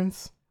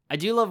westerns. I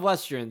do love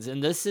westerns,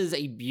 and this is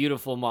a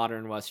beautiful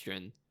modern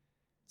western.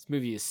 This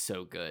movie is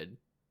so good.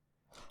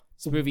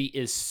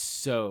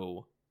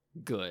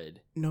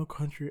 No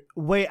Country.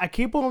 Wait, I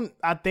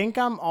think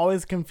I'm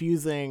always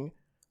confusing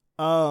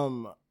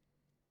No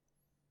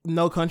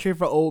Country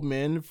for Old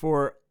Men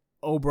for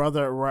Oh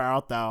Brother, Where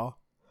Art Thou?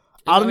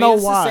 I don't know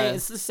why.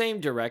 It's the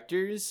same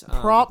directors.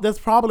 That's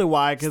probably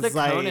why. Cause it's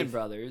the Coen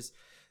brothers.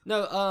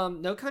 No,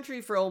 No Country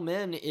for Old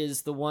Men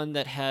is the one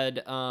that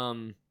had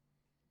oh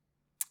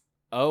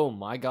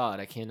my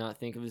God, I cannot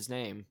think of his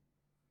name.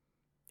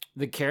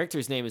 The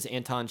character's name is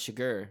Anton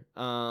Chigurh.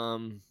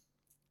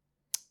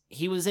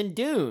 He was in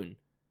Dune.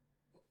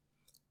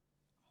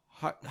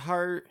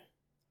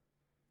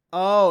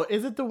 Oh,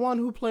 is it the one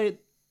who played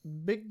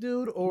Big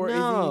Dude, or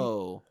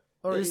no?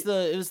 Is he?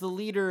 It was the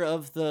leader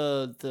of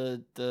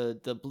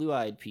the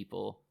blue-eyed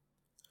people.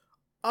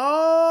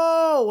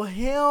 Oh,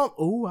 him!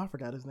 Oh, I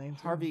forgot his name.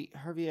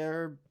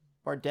 Javier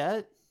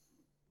Bardem.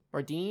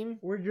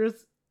 We're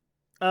just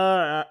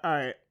all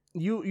right.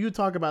 You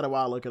talk about it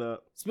while I look it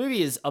up. This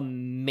movie is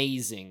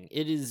amazing.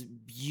 It is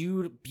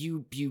beautifully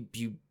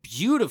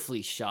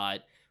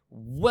shot,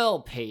 well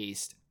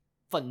paced,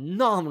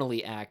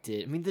 phenomenally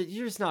acted. I mean,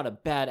 there's not a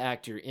bad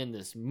actor in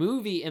this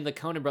movie, and the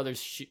Coen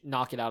brothers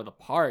knock it out of the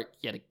park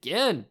yet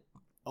again.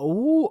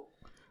 Oh,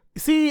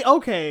 see,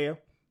 okay.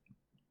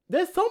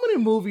 There's so many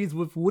movies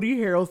with Woody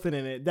Harrelson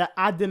in it that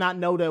I did not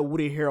know that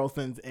Woody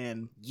Harrelson's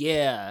in.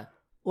 Yeah.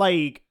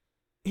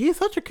 he's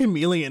such a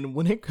chameleon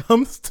when it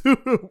comes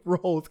to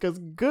roles. Because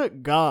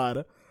good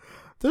God,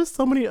 there's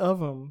so many of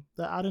them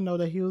that I didn't know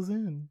that he was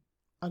in.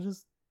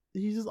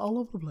 He's just all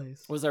over the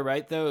place. Was I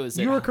right though?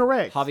 You were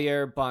correct.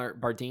 Javier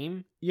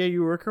Bardem? Yeah,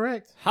 you were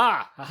correct.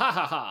 Ha ha ha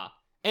ha ha.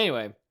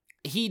 Anyway,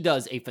 he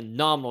does a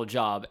phenomenal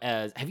job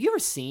as. Have you ever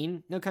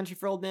seen No Country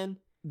for Old Men?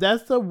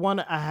 That's the one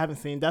I haven't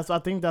seen. I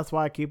think that's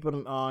why I keep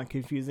it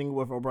confusing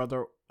with our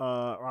brother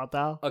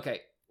Rathau.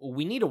 Okay,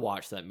 we need to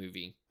watch that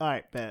movie. All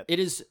right, bet. It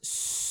is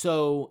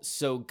so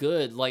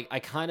good. Like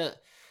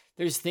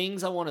there's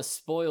things I want to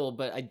spoil,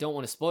 but I don't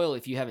want to spoil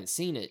if you haven't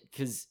seen it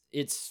because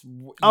it's.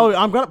 Oh,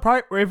 I'm gonna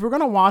probably if we're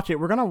gonna watch it,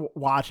 we're gonna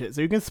watch it,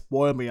 so you can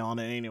spoil me on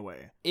it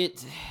anyway.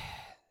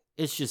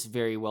 It's just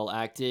very well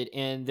acted,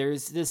 and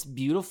there's this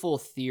beautiful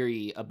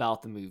theory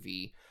about the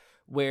movie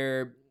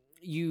where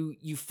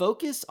you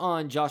focus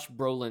on Josh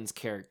Brolin's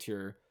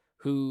character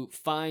who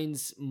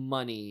finds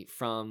money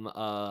from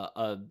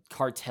a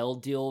cartel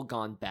deal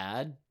gone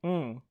bad,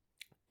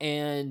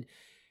 and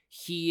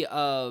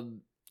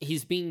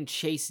he's being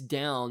chased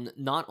down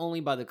not only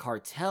by the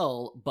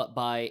cartel but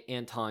by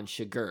Anton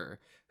Chigurh,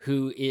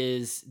 who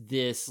is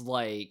this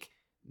like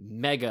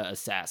mega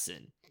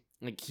assassin.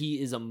 Like,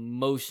 he is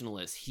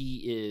emotionless. He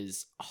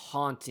is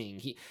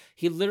haunting.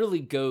 He literally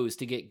goes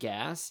to get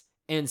gas,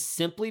 and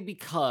simply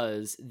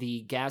because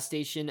the gas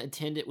station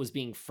attendant was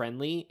being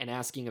friendly and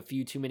asking a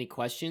few too many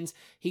questions,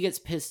 he gets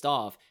pissed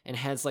off and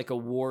has like a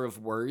war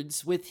of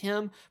words with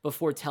him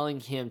before telling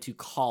him to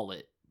call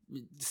it,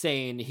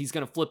 saying he's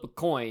going to flip a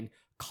coin,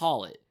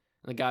 call it.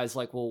 And the guy's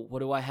like, well, what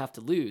do I have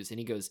to lose? And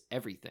he goes,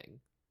 everything.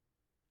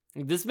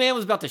 This man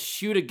was about to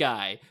shoot a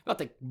guy, about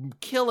to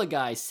kill a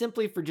guy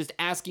simply for just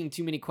asking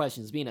too many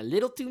questions, being a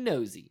little too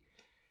nosy.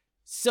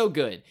 So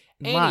good.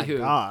 My Anywho,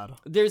 God.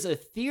 There's a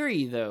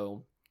theory,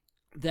 though,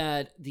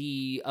 that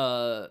the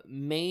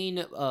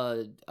main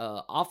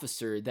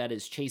officer that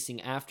is chasing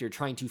after,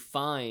 trying to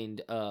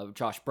find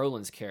Josh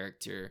Brolin's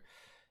character,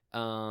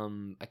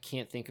 I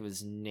can't think of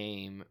his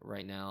name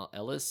right now.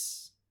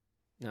 Ellis?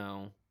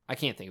 No, I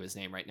can't think of his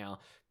name right now.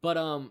 But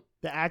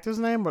the actor's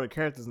name or the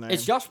character's name?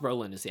 It's Josh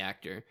Brolin is the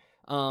actor.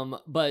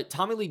 But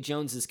Tommy Lee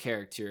Jones's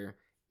character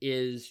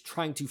is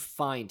trying to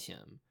find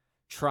him,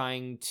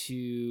 trying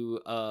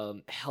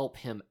to help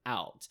him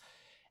out.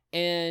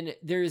 And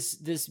there's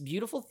this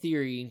beautiful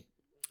theory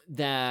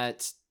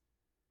that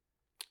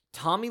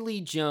Tommy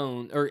Lee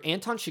Jones or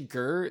Anton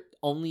Chigurh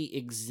only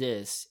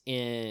exists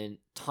in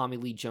Tommy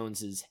Lee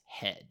Jones's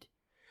head.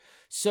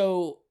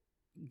 So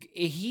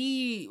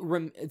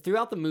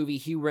throughout the movie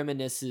he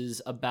reminisces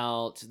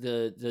about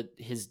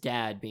his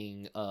dad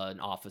being an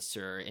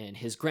officer and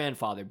his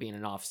grandfather being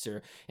an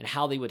officer and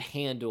how they would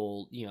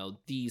handle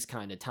these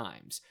kind of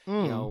times.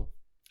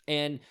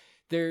 And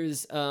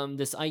there's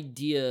this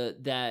idea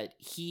that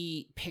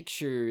he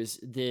pictures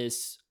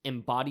this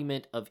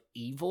embodiment of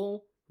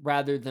evil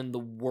rather than the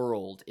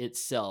world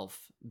itself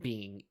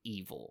being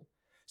evil.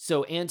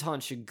 So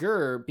Anton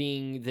Chigurh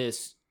being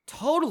this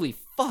totally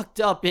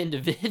fucked up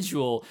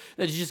individual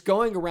that is just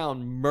going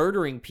around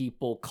murdering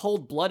people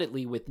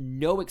cold-bloodedly with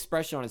no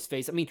expression on his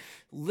face. I mean,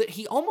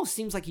 he almost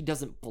seems like he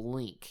doesn't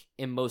blink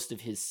in most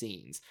of his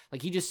scenes.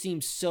 Like, he just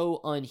seems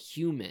so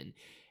unhuman.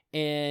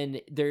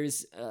 And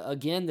there's,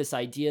 again, this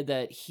idea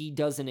that he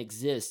doesn't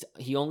exist.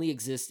 He only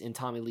exists in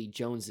Tommy Lee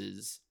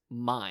Jones's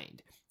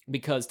mind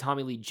because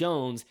Tommy Lee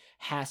Jones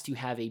has to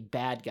have a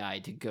bad guy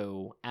to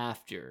go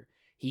after.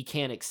 He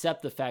can't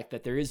accept the fact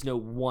that there is no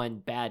one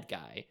bad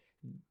guy.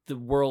 The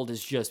world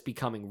is just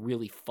becoming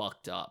really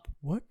fucked up.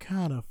 What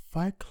kind of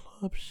Fight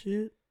Club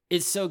shit?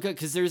 It's so good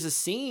because there's a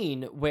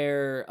scene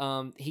where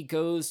he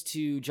goes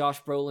to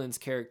Josh Brolin's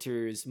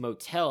character's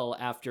motel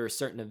after a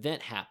certain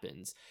event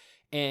happens,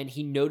 and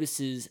he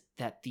notices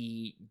that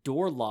the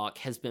door lock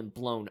has been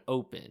blown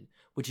open,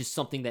 which is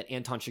something that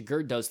Anton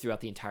Chigurh does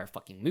throughout the entire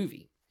fucking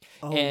movie.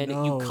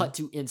 You cut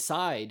to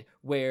inside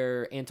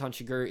where Anton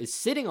Chigurh is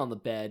sitting on the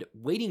bed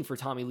waiting for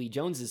Tommy Lee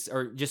Jones's,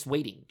 or just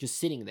waiting, just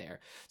sitting there.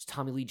 So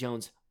Tommy Lee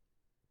Jones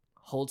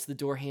holds the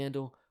door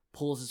handle,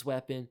 pulls his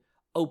weapon,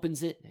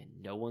 opens it,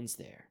 and no one's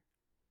there.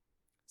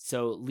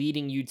 So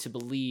leading you to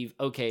believe,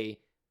 okay,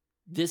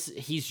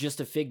 he's just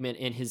a figment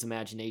in his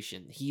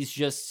imagination. He's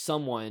just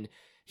someone,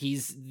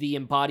 he's the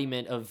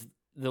embodiment of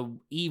the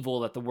evil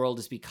that the world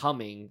is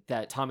becoming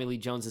that Tommy Lee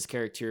Jones's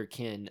character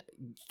can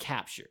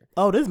capture.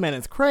 Oh, this man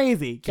is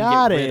crazy.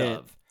 Got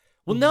it.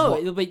 Well,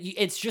 no, but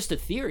it's just a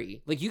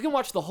theory. Like, you can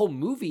watch the whole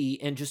movie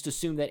and just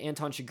assume that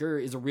Anton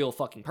Chigurh is a real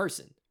fucking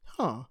person.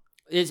 Huh.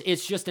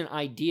 It's just an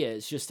idea.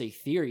 It's just a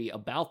theory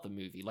about the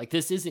movie. Like,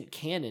 this isn't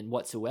canon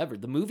whatsoever.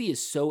 The movie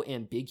is so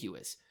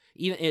ambiguous.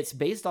 Even it's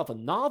based off a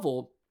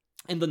novel,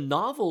 and the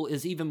novel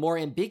is even more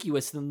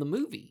ambiguous than the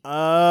movie.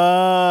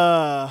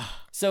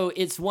 So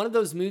it's one of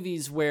those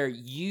movies where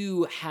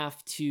you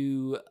have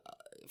to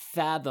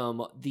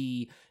fathom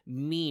the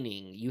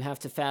meaning. You have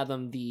to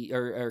fathom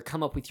or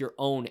come up with your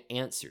own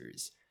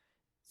answers.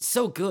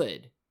 So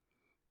good.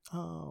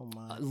 Oh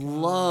my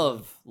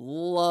God.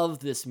 Love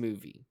this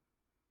movie.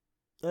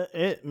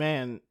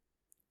 Man,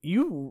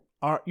 you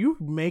you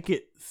make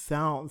it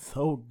sound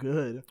so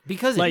good.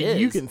 Because like it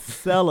is. you can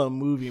sell a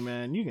movie,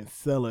 man. You can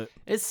sell it.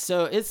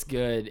 It's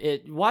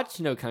good. Watch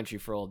No Country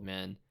for Old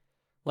Men.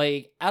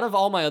 Like, out of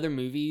all my other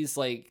movies,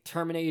 like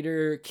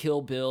Terminator,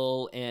 Kill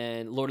Bill,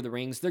 and Lord of the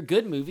Rings, they're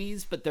good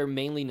movies, but they're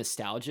mainly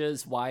nostalgia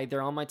is why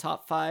they're on my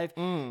top 5.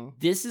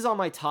 This is on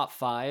my top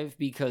 5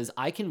 because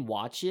I can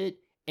watch it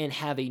and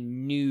have a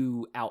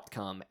new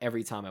outcome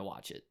every time I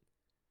watch it.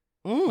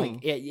 Like,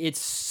 it's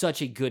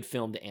such a good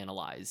film to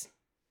analyze.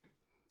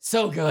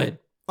 So good.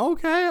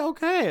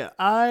 Okay.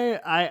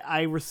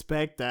 I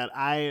respect that.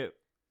 I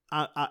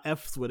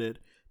F's with it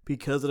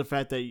because of the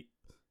fact that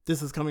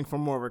this is coming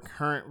from more of a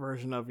current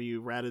version of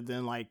you rather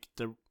than like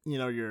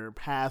your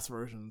past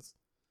versions.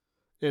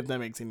 If that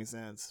makes any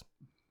sense.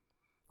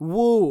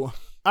 Woo. All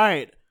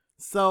right.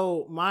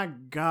 So my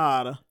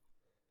God,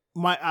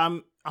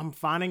 I'm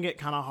finding it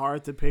kind of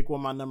hard to pick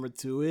what my number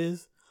 2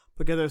 is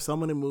because there's so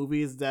many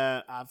movies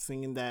that I've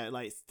seen that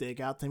like stick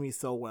out to me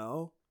so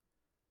well.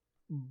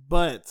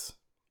 But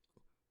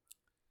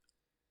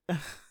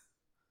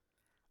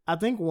I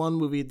think one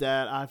movie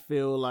that I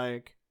feel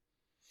like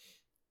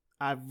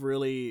I've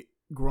really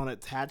grown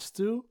attached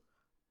to,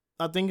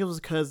 I think it was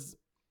because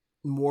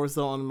more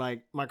so on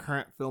my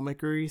current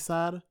filmmaker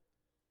side,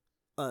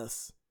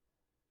 Us.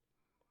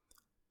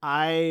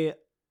 I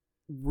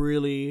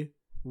really,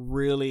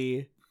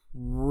 really,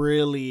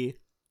 really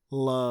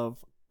love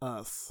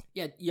Us.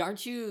 Yeah,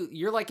 aren't you?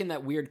 You're like in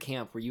that weird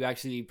camp where you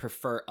actually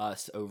prefer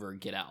Us over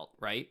Get Out,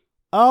 right?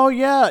 Oh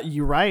yeah,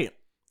 you're right.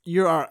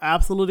 You are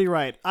absolutely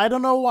right. I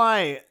don't know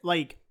why.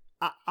 Like,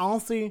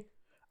 honestly,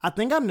 I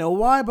think I know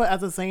why, but at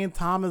the same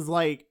time, it's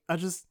like it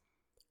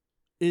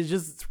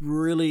just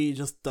really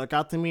just stuck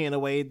out to me in a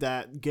way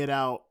that Get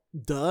Out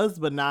does,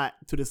 but not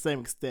to the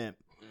same extent.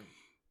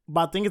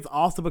 But I think it's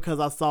also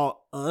because I saw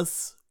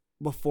Us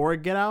before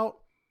Get Out,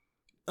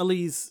 at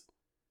least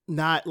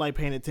not like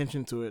paying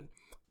attention to it.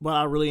 But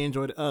I really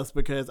enjoyed Us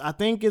because I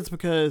think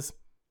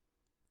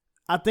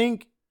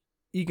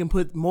you can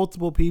put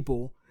multiple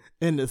people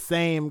in the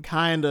same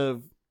kind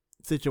of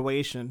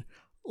situation,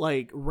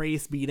 like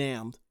race be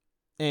damned,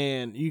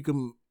 and you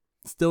can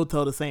still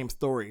tell the same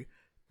story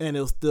and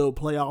it'll still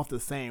play off the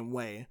same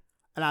way.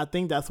 And I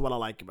think that's what I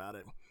like about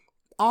it.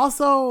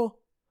 Also,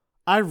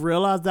 I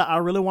realized that I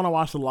really want to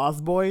watch The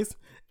Lost Boys,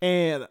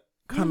 and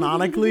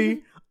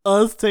canonically,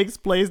 Us takes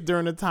place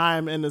during the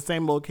time in the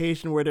same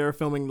location where they were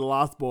filming The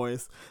Lost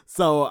Boys.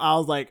 So I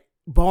was like,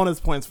 bonus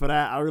points for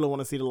that. I really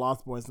want to see The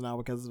Lost Boys now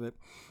because of it.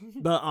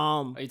 But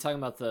Are you talking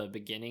about the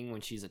beginning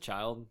when she's a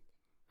child?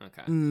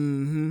 Okay.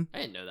 Mm-hmm. I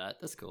didn't know that.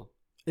 That's cool.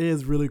 It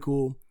is really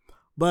cool.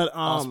 But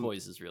Lost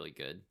Boys is really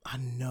good. I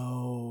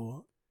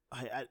know.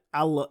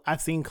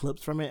 I've seen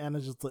clips from it and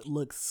it just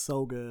looks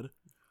so good.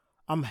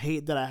 I'm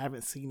hate that I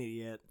haven't seen it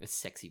yet. It's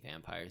sexy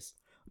vampires.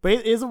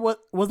 But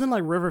wasn't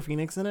like River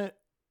Phoenix in it?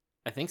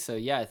 I think so.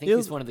 Yeah, I think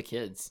he's one of the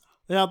kids.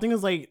 Yeah, I think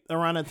it's like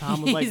around the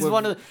time was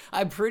like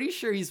I'm pretty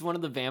sure he's one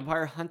of the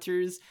vampire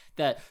hunters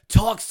that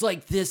talks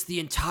like this the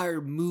entire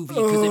movie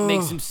because it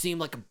makes him seem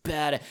like a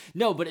bad.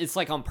 No, but it's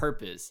like on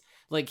purpose.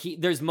 Like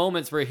there's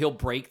moments where he'll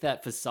break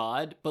that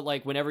facade, but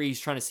like whenever he's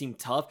trying to seem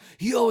tough,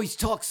 he always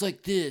talks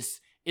like this.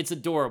 It's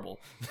adorable.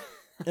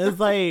 It's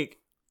like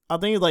I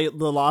think like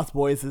The Lost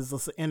Boys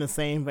is in the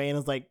same vein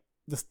as like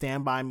the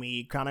Stand By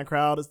Me kind of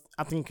crowd.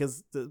 I think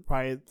because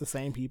probably the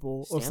same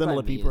people or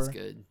similar people. Stand By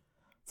Me is good.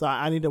 So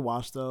I need to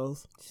watch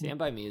those. Stand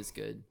By Me is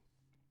good.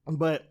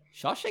 But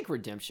Shawshank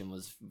Redemption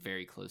was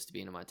very close to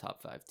being in my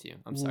top 5 too.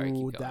 I'm sorry, keep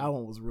going. That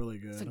one was really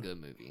good. It's a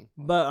good movie.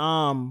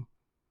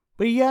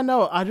 But yeah,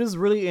 no, I just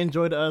really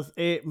enjoyed Us.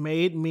 It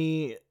made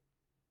me,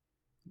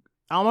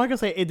 I'm not gonna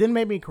say it didn't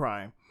make me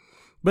cry,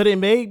 but it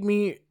made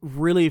me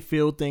really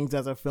feel things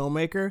as a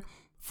filmmaker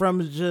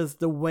from just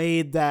the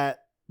way that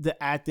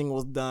the acting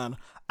was done.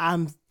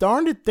 I'm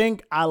starting to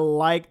think I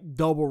like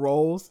double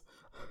roles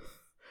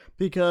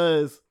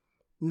because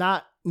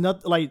not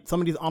like some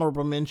of these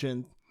honorable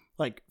mentions,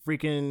 like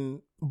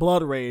freaking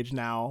Blood Rage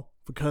now,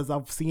 because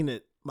I've seen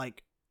it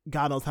like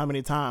God knows how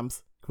many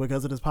times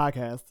because of this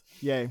podcast.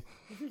 Yay.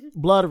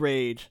 Blood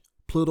Rage,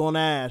 Pluto and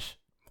Ash,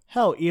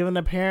 hell, even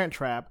The Parent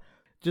Trap.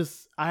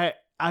 Just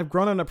I've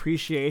grown an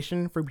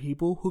appreciation for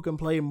people who can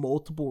play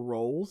multiple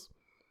roles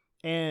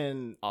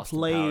and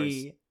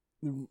Austin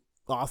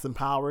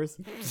Powers.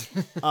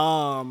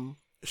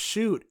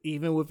 Shoot,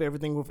 even with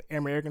everything with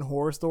American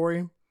Horror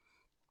Story,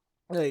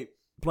 like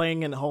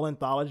playing in the whole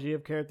anthology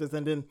of characters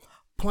and then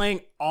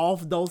playing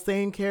off those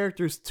same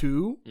characters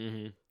too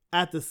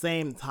at the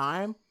same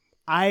time.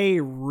 I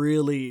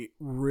really,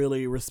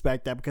 really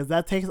respect that because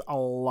that takes a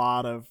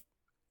lot of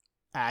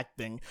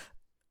acting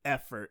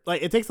effort.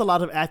 Like it takes a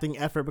lot of acting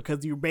effort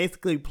because you're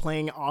basically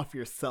playing off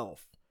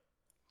yourself.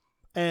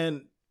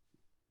 And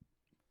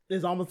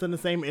it's almost in the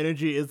same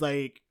energy as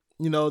like,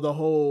 you know, the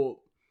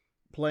whole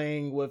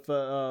playing with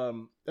a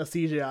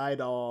CGI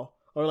doll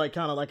or like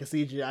kind of like a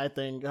CGI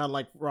thing, kind of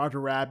like Roger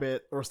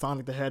Rabbit or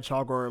Sonic the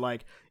Hedgehog or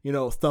like, you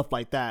know, stuff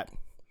like that.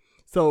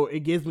 So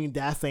it gives me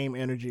that same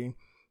energy,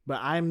 but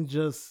I'm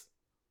just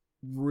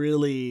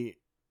really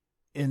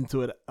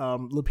into it.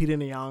 Lupita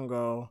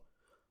Nyong'o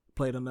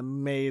played an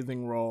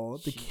amazing role.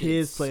 The She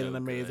kids did played so an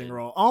amazing good.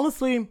 role.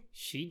 Honestly,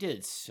 She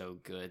did so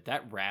good.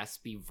 That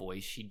raspy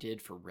voice she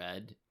did for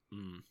Red.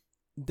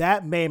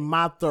 that made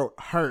my throat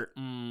hurt.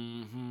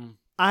 Mm-hmm.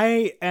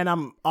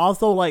 I'm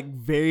also like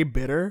very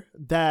bitter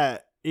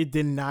that it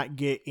did not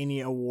get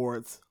any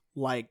awards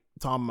like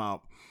talking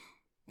about.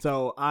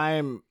 So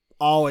I'm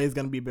always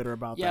gonna be bitter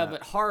about that. Yeah,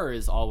 but horror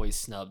is always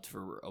snubbed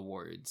for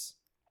awards.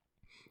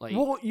 Like,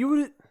 Well,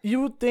 you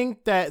would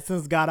think that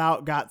since Got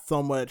Out got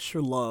so much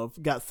love,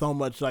 got so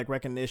much like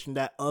recognition,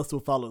 that Us will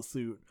follow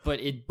suit. but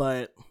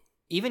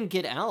Even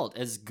Get Out,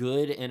 as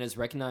good and as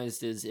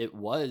recognized as it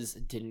was,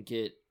 didn't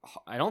get.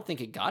 I don't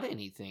think it got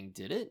anything,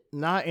 did it?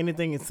 not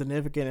anything is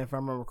significant, if I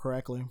remember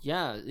correctly.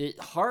 Yeah,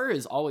 horror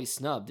is always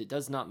snubbed. It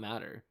does not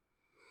matter.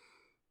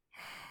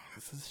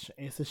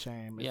 It's a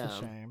shame. It's Yeah. a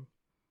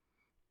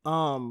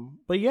shame.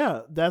 But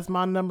yeah, that's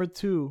my number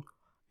 2.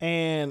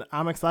 And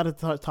I'm excited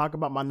to talk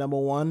about my number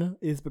 1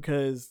 is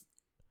because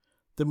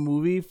the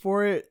movie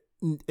for it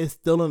is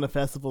still in the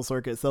festival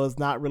circuit, so it's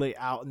not really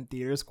out in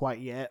theaters quite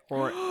yet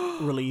or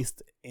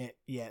released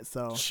yet.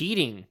 So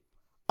Cheating.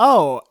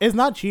 oh, it's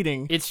not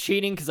cheating. It's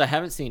cheating because I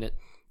haven't seen it.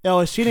 No,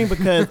 it's cheating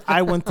because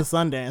I went to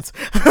Sundance.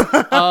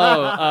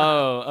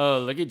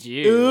 Oh, look at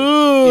you.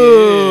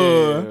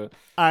 Ooh. Ew.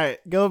 All right,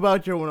 go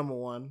about your number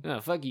 1.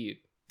 Oh, fuck you.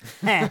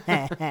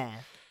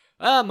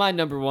 My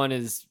number 1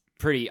 is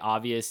pretty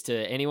obvious to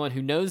anyone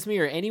who knows me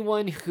or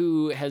anyone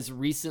who has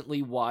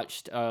recently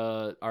watched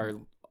our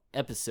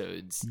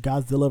episodes.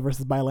 Godzilla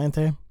versus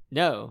Bylante.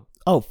 No.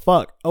 Oh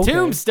fuck. Okay.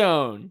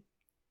 Tombstone.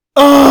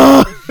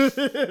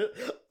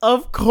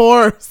 Of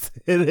course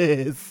it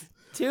is.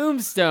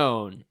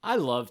 Tombstone. I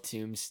love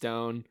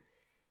Tombstone.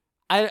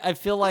 I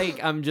feel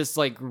like I'm just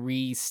like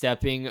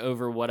re-stepping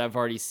over what I've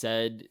already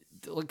said.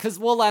 Because,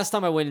 well, last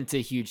time I went into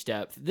huge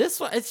depth. This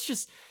one,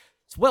 it's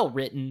well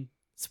written.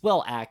 It's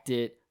well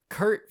acted.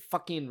 Kurt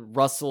fucking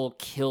Russell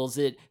kills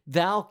it.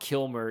 Val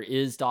Kilmer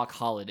is Doc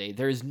Holliday.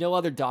 There is no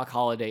other Doc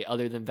Holliday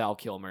other than Val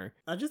Kilmer.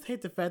 I just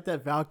hate the fact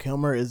that Val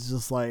Kilmer is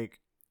just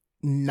like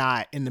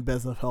not in the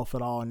best of health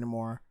at all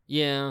anymore.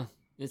 Yeah,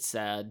 it's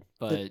sad,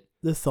 but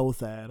It's so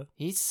sad.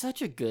 he's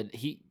such a good...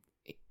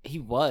 He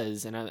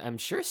was, and I'm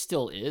sure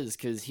still is,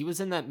 because he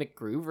was in that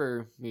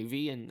MacGruber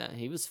movie, and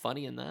he was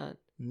funny in that.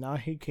 Now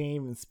he can't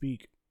even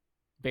speak.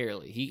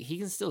 Barely. He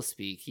can still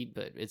speak,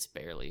 but it's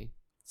barely.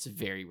 It's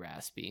very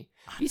raspy.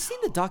 Have you seen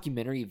the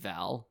documentary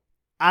Val?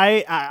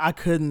 I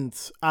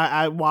couldn't.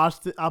 I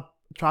watched it. I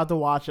tried to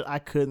watch it. I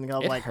couldn't. I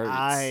was It like, hurts.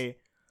 I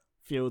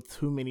feel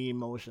too many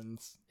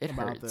emotions It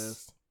about hurts.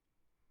 this.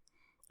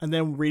 And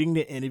then reading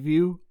the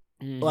interview,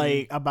 Mhm.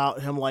 like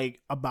about him,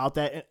 like about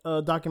that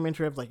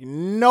documentary, I was like,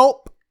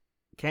 nope,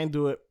 can't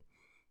do it,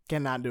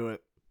 cannot do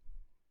it,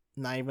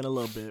 not even a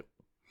little bit.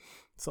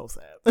 So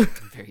sad.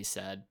 Very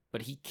sad,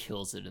 but he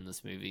kills it in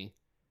this movie.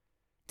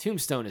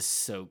 Tombstone is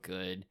so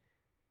good.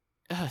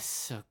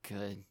 So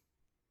good.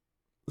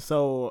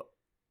 So,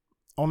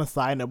 on a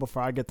side note,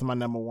 before I get to my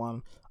number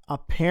 1,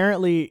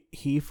 apparently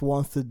Heath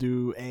wants to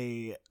do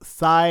a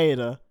side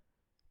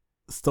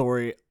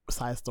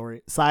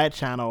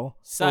channel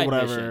Side or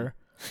whatever,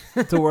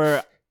 to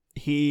where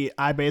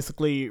I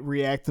basically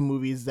react to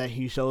movies that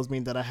he shows me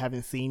that I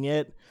haven't seen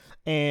yet,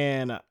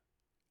 and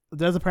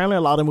there's apparently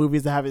a lot of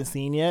movies I haven't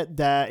seen yet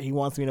that he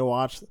wants me to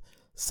watch.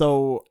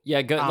 So Yeah,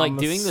 like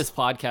doing this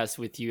podcast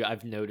with you,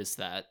 I've noticed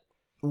that.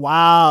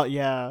 wow,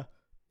 yeah.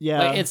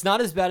 Like, it's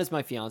not as bad as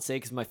my fiance,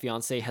 because my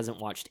fiance hasn't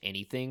watched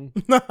anything.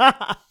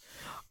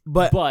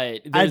 but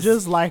I there's-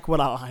 just like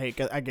what I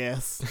like, I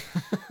guess.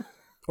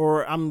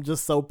 Or I'm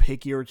just so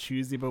picky or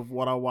choosy about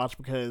what I watch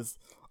because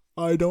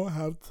I don't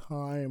have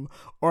time.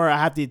 Or I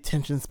have the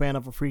attention span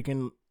of a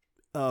freaking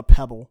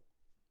pebble.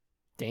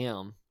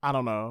 Damn. I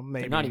don't know.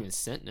 Maybe. They're not even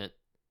sentient.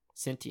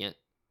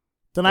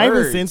 They're not even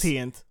Words.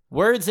 sentient.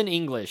 Words in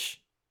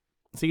English.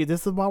 See,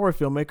 this is why we're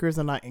filmmakers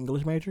and not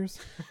English majors.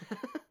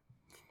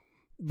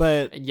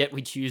 But, And yet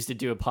we choose to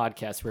do a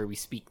podcast where we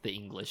speak the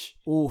English.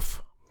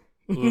 oof.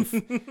 Oof.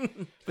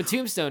 But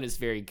Tombstone is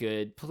very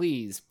good.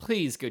 Please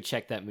go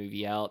check that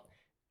movie out.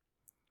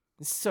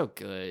 It's so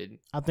good.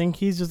 I think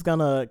he's just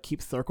gonna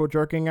keep circle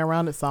jerking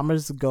around it, so I'm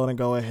just gonna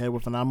go ahead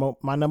with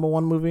my number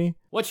 1 movie.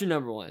 What's your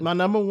number 1? My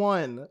number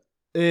 1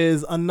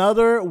 is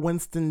another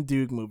Winston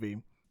Duke movie.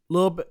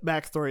 Little bit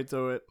backstory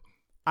to it.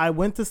 I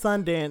went to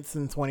Sundance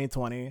in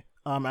 2020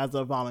 as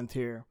a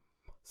volunteer.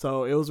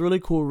 So it was really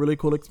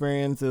cool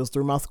experience. It was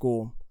through my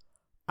school.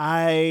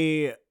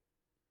 I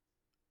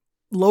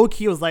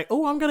low-key was like,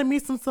 oh, I'm going to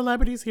meet some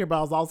celebrities here. But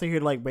I was also here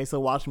to like basically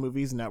watch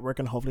movies, network,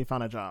 and hopefully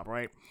find a job,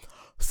 right?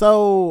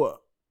 So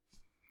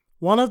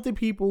one of the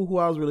people who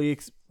I was really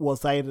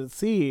excited to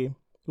see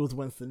was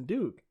Winston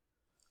Duke.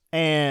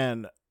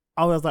 And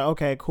I was like,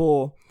 okay,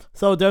 cool.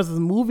 So there's this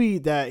movie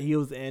that he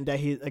was in that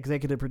he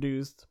executive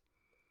produced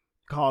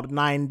called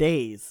 9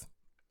 Days.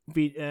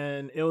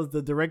 And it was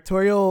the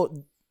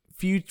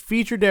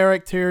feature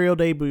directorial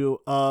debut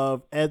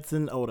of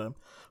Edson Oda,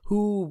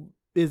 who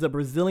is a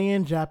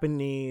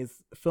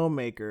Brazilian-Japanese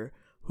filmmaker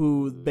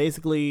who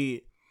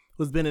basically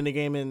who's been in the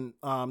game in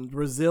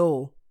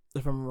Brazil,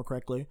 if I remember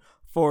correctly,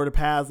 for the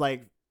past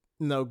like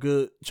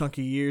good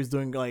chunky years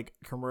doing like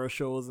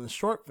commercials and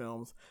short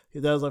films. He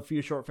does a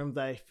few short films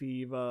that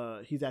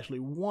he's actually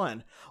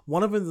won.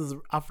 One of them is,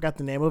 I forgot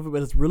the name of it,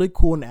 but it's really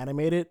cool and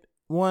animated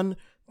one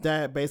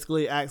that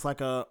basically acts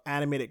like a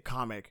animated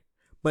comic,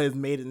 but it's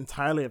made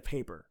entirely of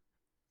paper.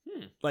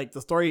 Like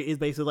the story is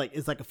basically like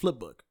it's like a flip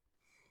book,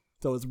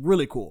 so it's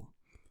really cool.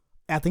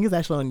 I think it's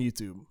actually on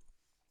YouTube.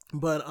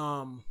 But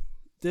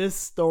this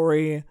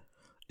story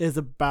is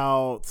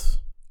about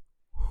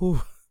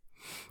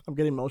I'm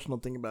getting emotional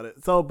thinking about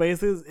it. So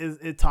basically,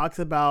 it talks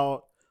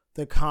about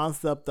the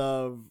concept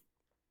of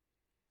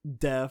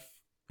death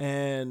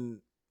and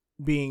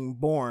being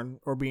born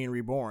or being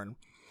reborn.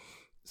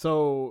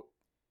 So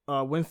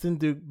Winston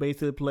Duke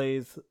basically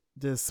plays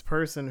this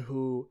person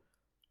who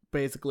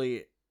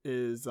basically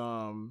is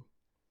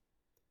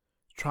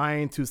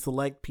trying to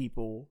select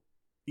people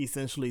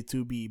essentially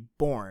to be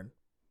born.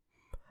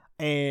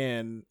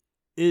 And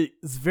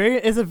it's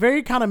a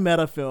very kind of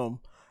meta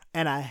film.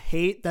 And I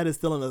hate that it's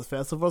still in the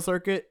festival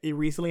circuit. It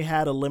recently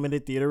had a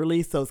limited theater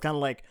release, so it's kind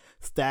of like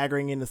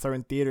staggering into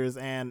certain theaters.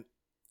 And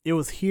it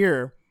was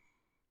here,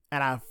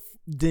 and I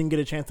didn't get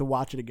a chance to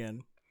watch it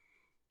again.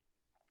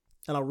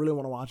 And I really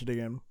want to watch it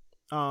again.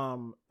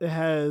 It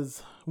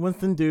has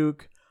Winston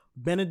Duke,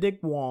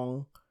 Benedict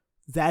Wong,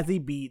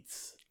 Zazie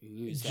Beetz,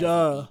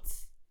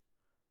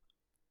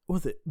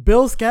 what's it?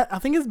 I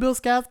think it's Bill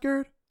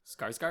Skarsgård.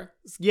 Skarsgård?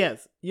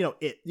 Yes,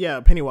 it.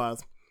 Yeah,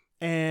 Pennywise,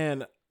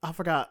 and I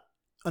forgot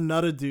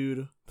another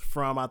dude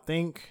from I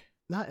think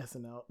not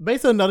SNL.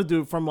 Basically, another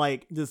dude from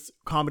like this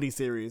comedy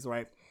series,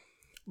 right?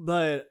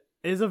 But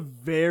it's a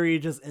very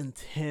just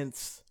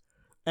intense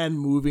and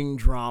moving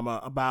drama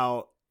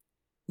about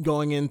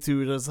going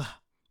into just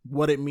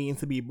what it means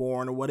to be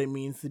born, or what it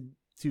means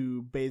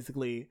to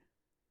basically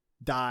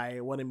die,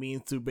 what it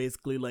means to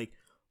basically like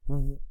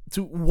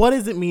to what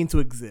does it mean to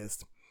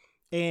exist.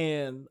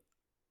 And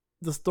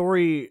the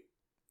story,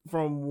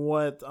 from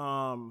what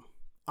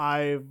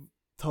I've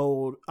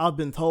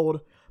been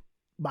told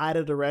by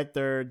the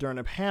director during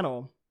a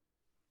panel,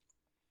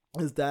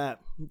 is that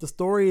the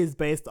story is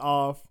based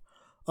off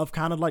of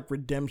kind of like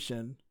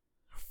redemption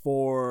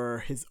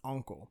for his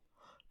uncle,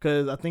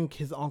 because I think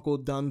his uncle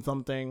done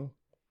something,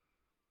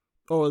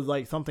 or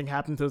like something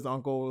happened to his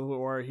uncle,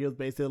 or he was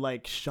basically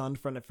like shunned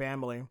from the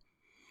family,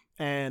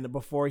 and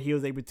before he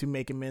was able to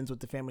make amends with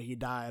the family, he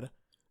died.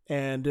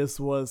 And this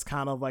was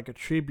kind of like a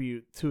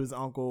tribute to his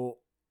uncle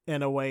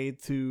in a way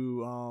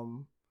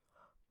to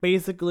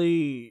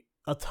basically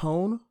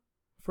atone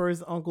for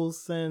his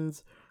uncle's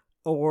sins,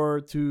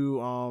 or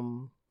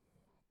to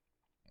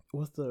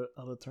what's the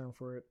other term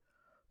for it?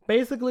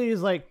 Basically,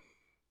 it's like,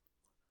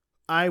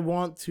 I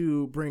want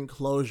to bring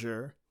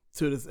closure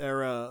to this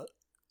era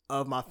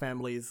of my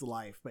family's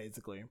life,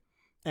 basically.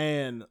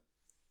 And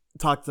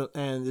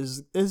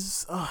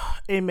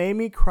it made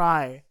me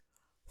cry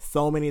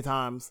so many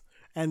times.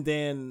 And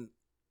then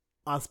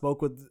I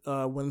spoke with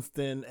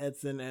Winston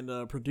Edson and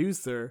a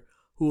producer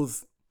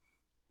who's,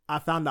 I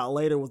found out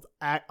later, was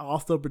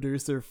also a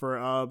producer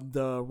for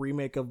the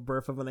remake of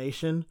Birth of a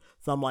Nation.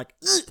 So I'm like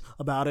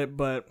about it,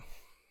 but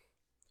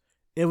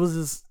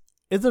it's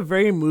a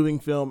very moving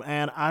film,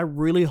 and I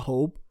really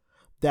hope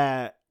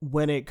that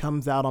when it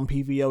comes out on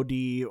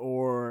PVOD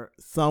or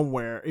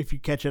somewhere, if you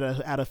catch it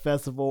at a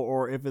festival,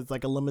 or if it's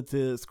like a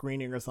limited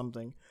screening or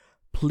something,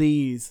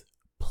 please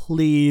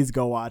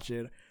go watch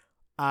it.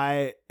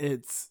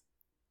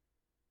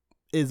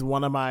 It's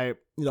one of my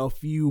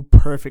few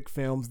perfect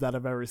films that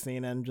I've ever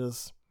seen, and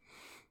just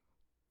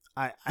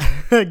I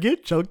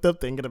get choked up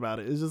thinking about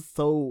it. It's just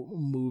so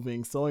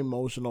moving, so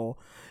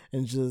emotional,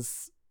 and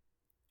just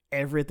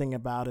everything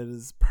about it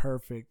is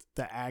perfect.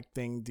 The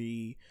acting,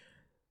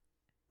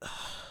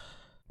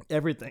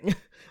 everything.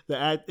 The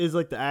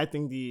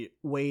acting, the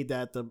way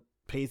that the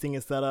pacing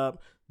is set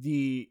up,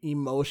 the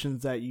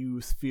emotions that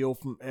you feel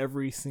from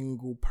every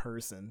single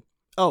person.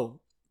 Oh,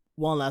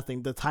 one last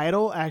thing. The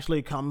title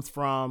actually comes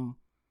from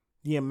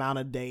the amount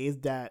of days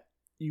that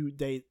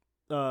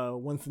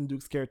Winston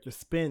Duke's character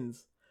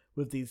spends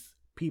with these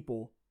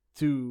people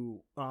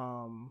to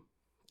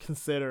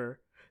consider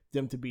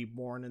them to be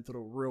born into the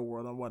real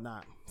world and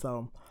whatnot.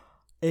 So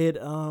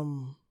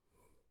it'll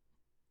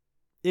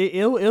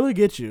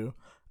get you,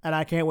 and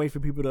I can't wait for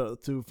people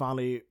to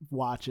finally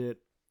watch it,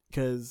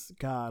 because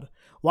God,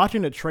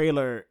 watching the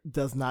trailer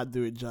does not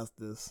do it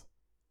justice.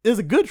 It's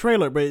a good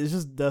trailer, but it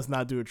just does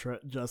not do it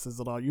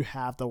justice at all. You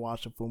have to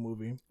watch the full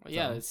movie.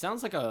 Yeah, it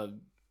sounds like a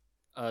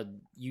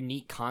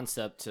unique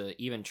concept to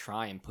even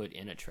try and put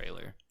in a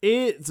trailer.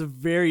 It's a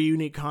very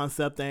unique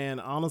concept, and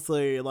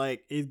honestly,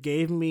 like, it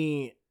gave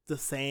me the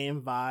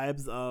same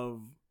vibes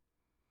of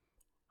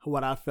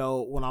what I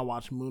felt when I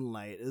watched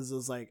Moonlight. It's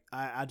just like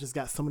I just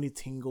got so many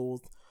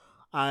tingles.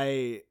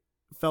 I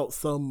felt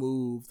so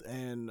moved,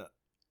 and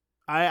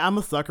I'm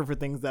a sucker for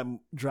things that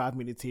drive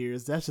me to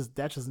tears. That's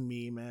just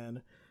me,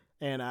 man.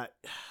 And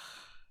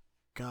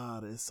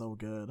God, it's so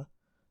good.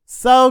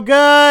 So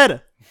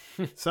good.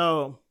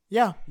 So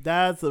Yeah,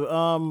 that's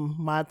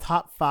my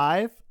top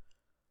 5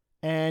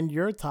 and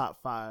your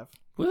top 5.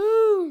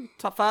 Woo!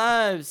 Top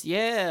fives,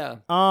 yeah.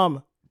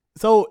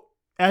 So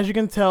as you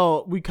can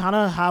tell, we kind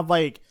of have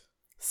like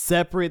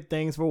separate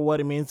things for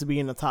what it means to be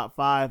in the top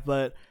 5,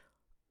 but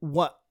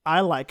what I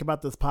like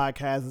about this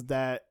podcast is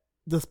that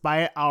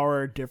despite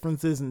our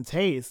differences in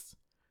taste,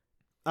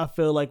 I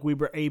feel like we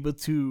were able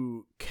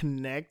to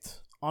connect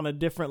on a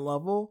different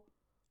level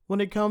when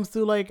it comes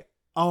to like,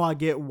 oh, I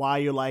get why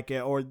you like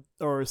it,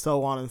 or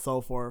so on and so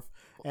forth.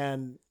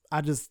 And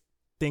I just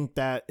think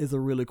that is a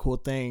really cool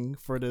thing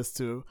for this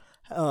to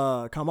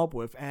come up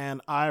with.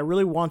 And I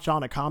really want y'all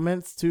in the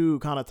comments to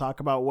kind of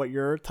talk about what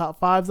your top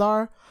 5s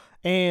are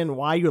and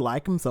why you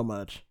like them so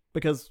much,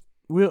 because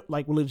we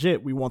like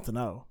legit we want to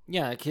know.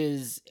 Yeah,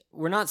 because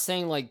we're not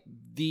saying like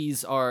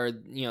these are,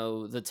 you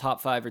know, the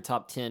top 5 or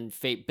top 10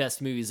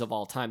 best movies of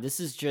all time. This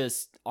is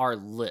just our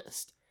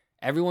list.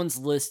 Everyone's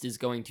list is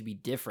going to be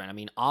different. I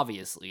mean,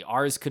 obviously,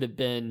 ours could have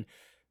been,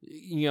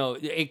 you know,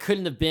 it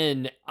couldn't have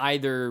been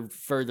either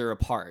further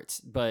apart,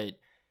 but,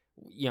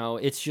 you know,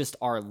 it's just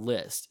our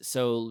list.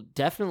 So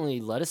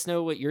definitely let us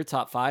know what your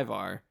top 5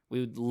 are. We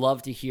would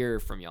love to hear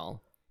from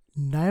y'all.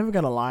 Not even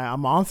gonna lie,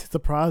 I'm honestly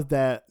surprised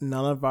that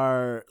none of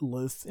our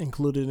lists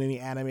included any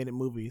animated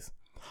movies.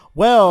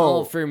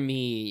 Well, for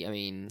me, I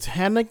mean,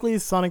 technically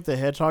Sonic the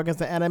Hedgehog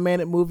is an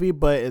animated movie,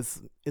 but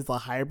it's a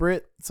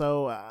hybrid,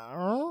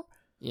 so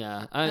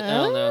yeah, I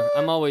don't know.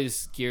 I'm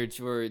always geared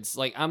towards,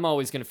 like, I'm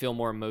always going to feel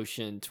more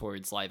emotion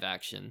towards live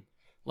action.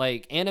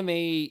 Like,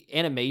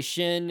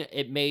 animation,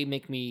 it may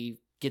make me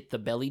get the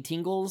belly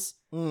tingles.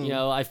 You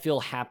know, I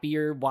feel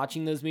happier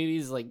watching those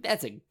movies. Like,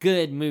 that's a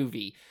good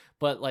movie.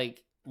 But,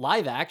 like,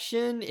 live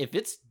action, if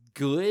it's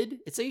good,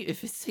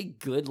 if it's a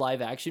good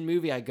live action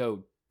movie, I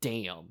go,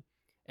 damn.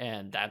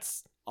 And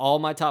that's all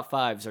my top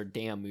 5s are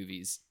damn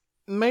movies.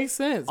 Makes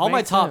sense. All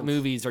my top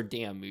movies are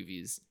damn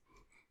movies.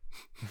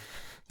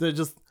 They're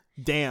just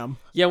damn.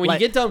 Yeah, when you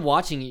get done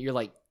watching it, you're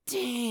like,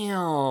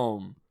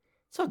 damn,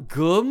 it's a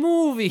good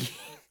movie.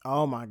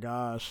 Oh my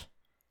gosh.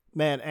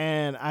 Man,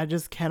 and I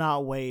just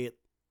cannot wait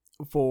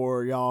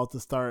for y'all to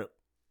start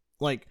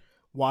like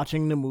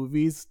watching the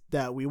movies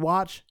that we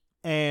watch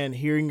and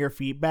hearing your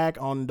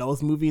feedback on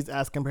those movies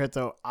as compared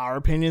to our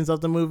opinions of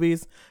the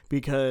movies,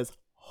 because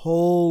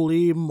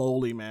holy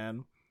moly,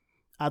 man.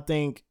 I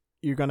think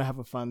you're going to have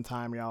a fun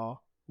time,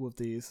 y'all, with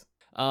these.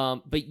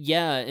 But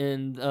yeah,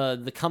 in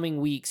the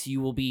coming weeks, you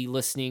will be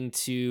listening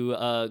to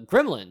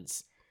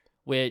Gremlins,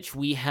 which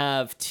we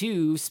have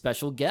 2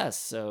 special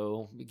guests,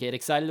 so get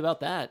excited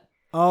about that.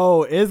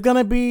 Oh, it's going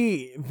to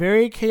be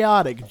very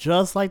chaotic,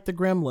 just like the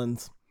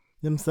Gremlins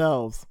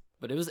themselves.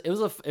 But it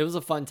was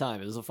a fun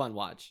time. It was a fun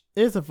watch.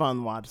 It's a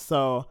fun watch.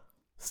 So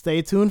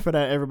stay tuned for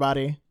that,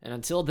 everybody. And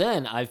until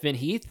then, I've been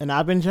Heath. And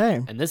I've been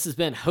Jay. And this has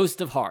been Host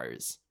of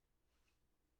Horrors.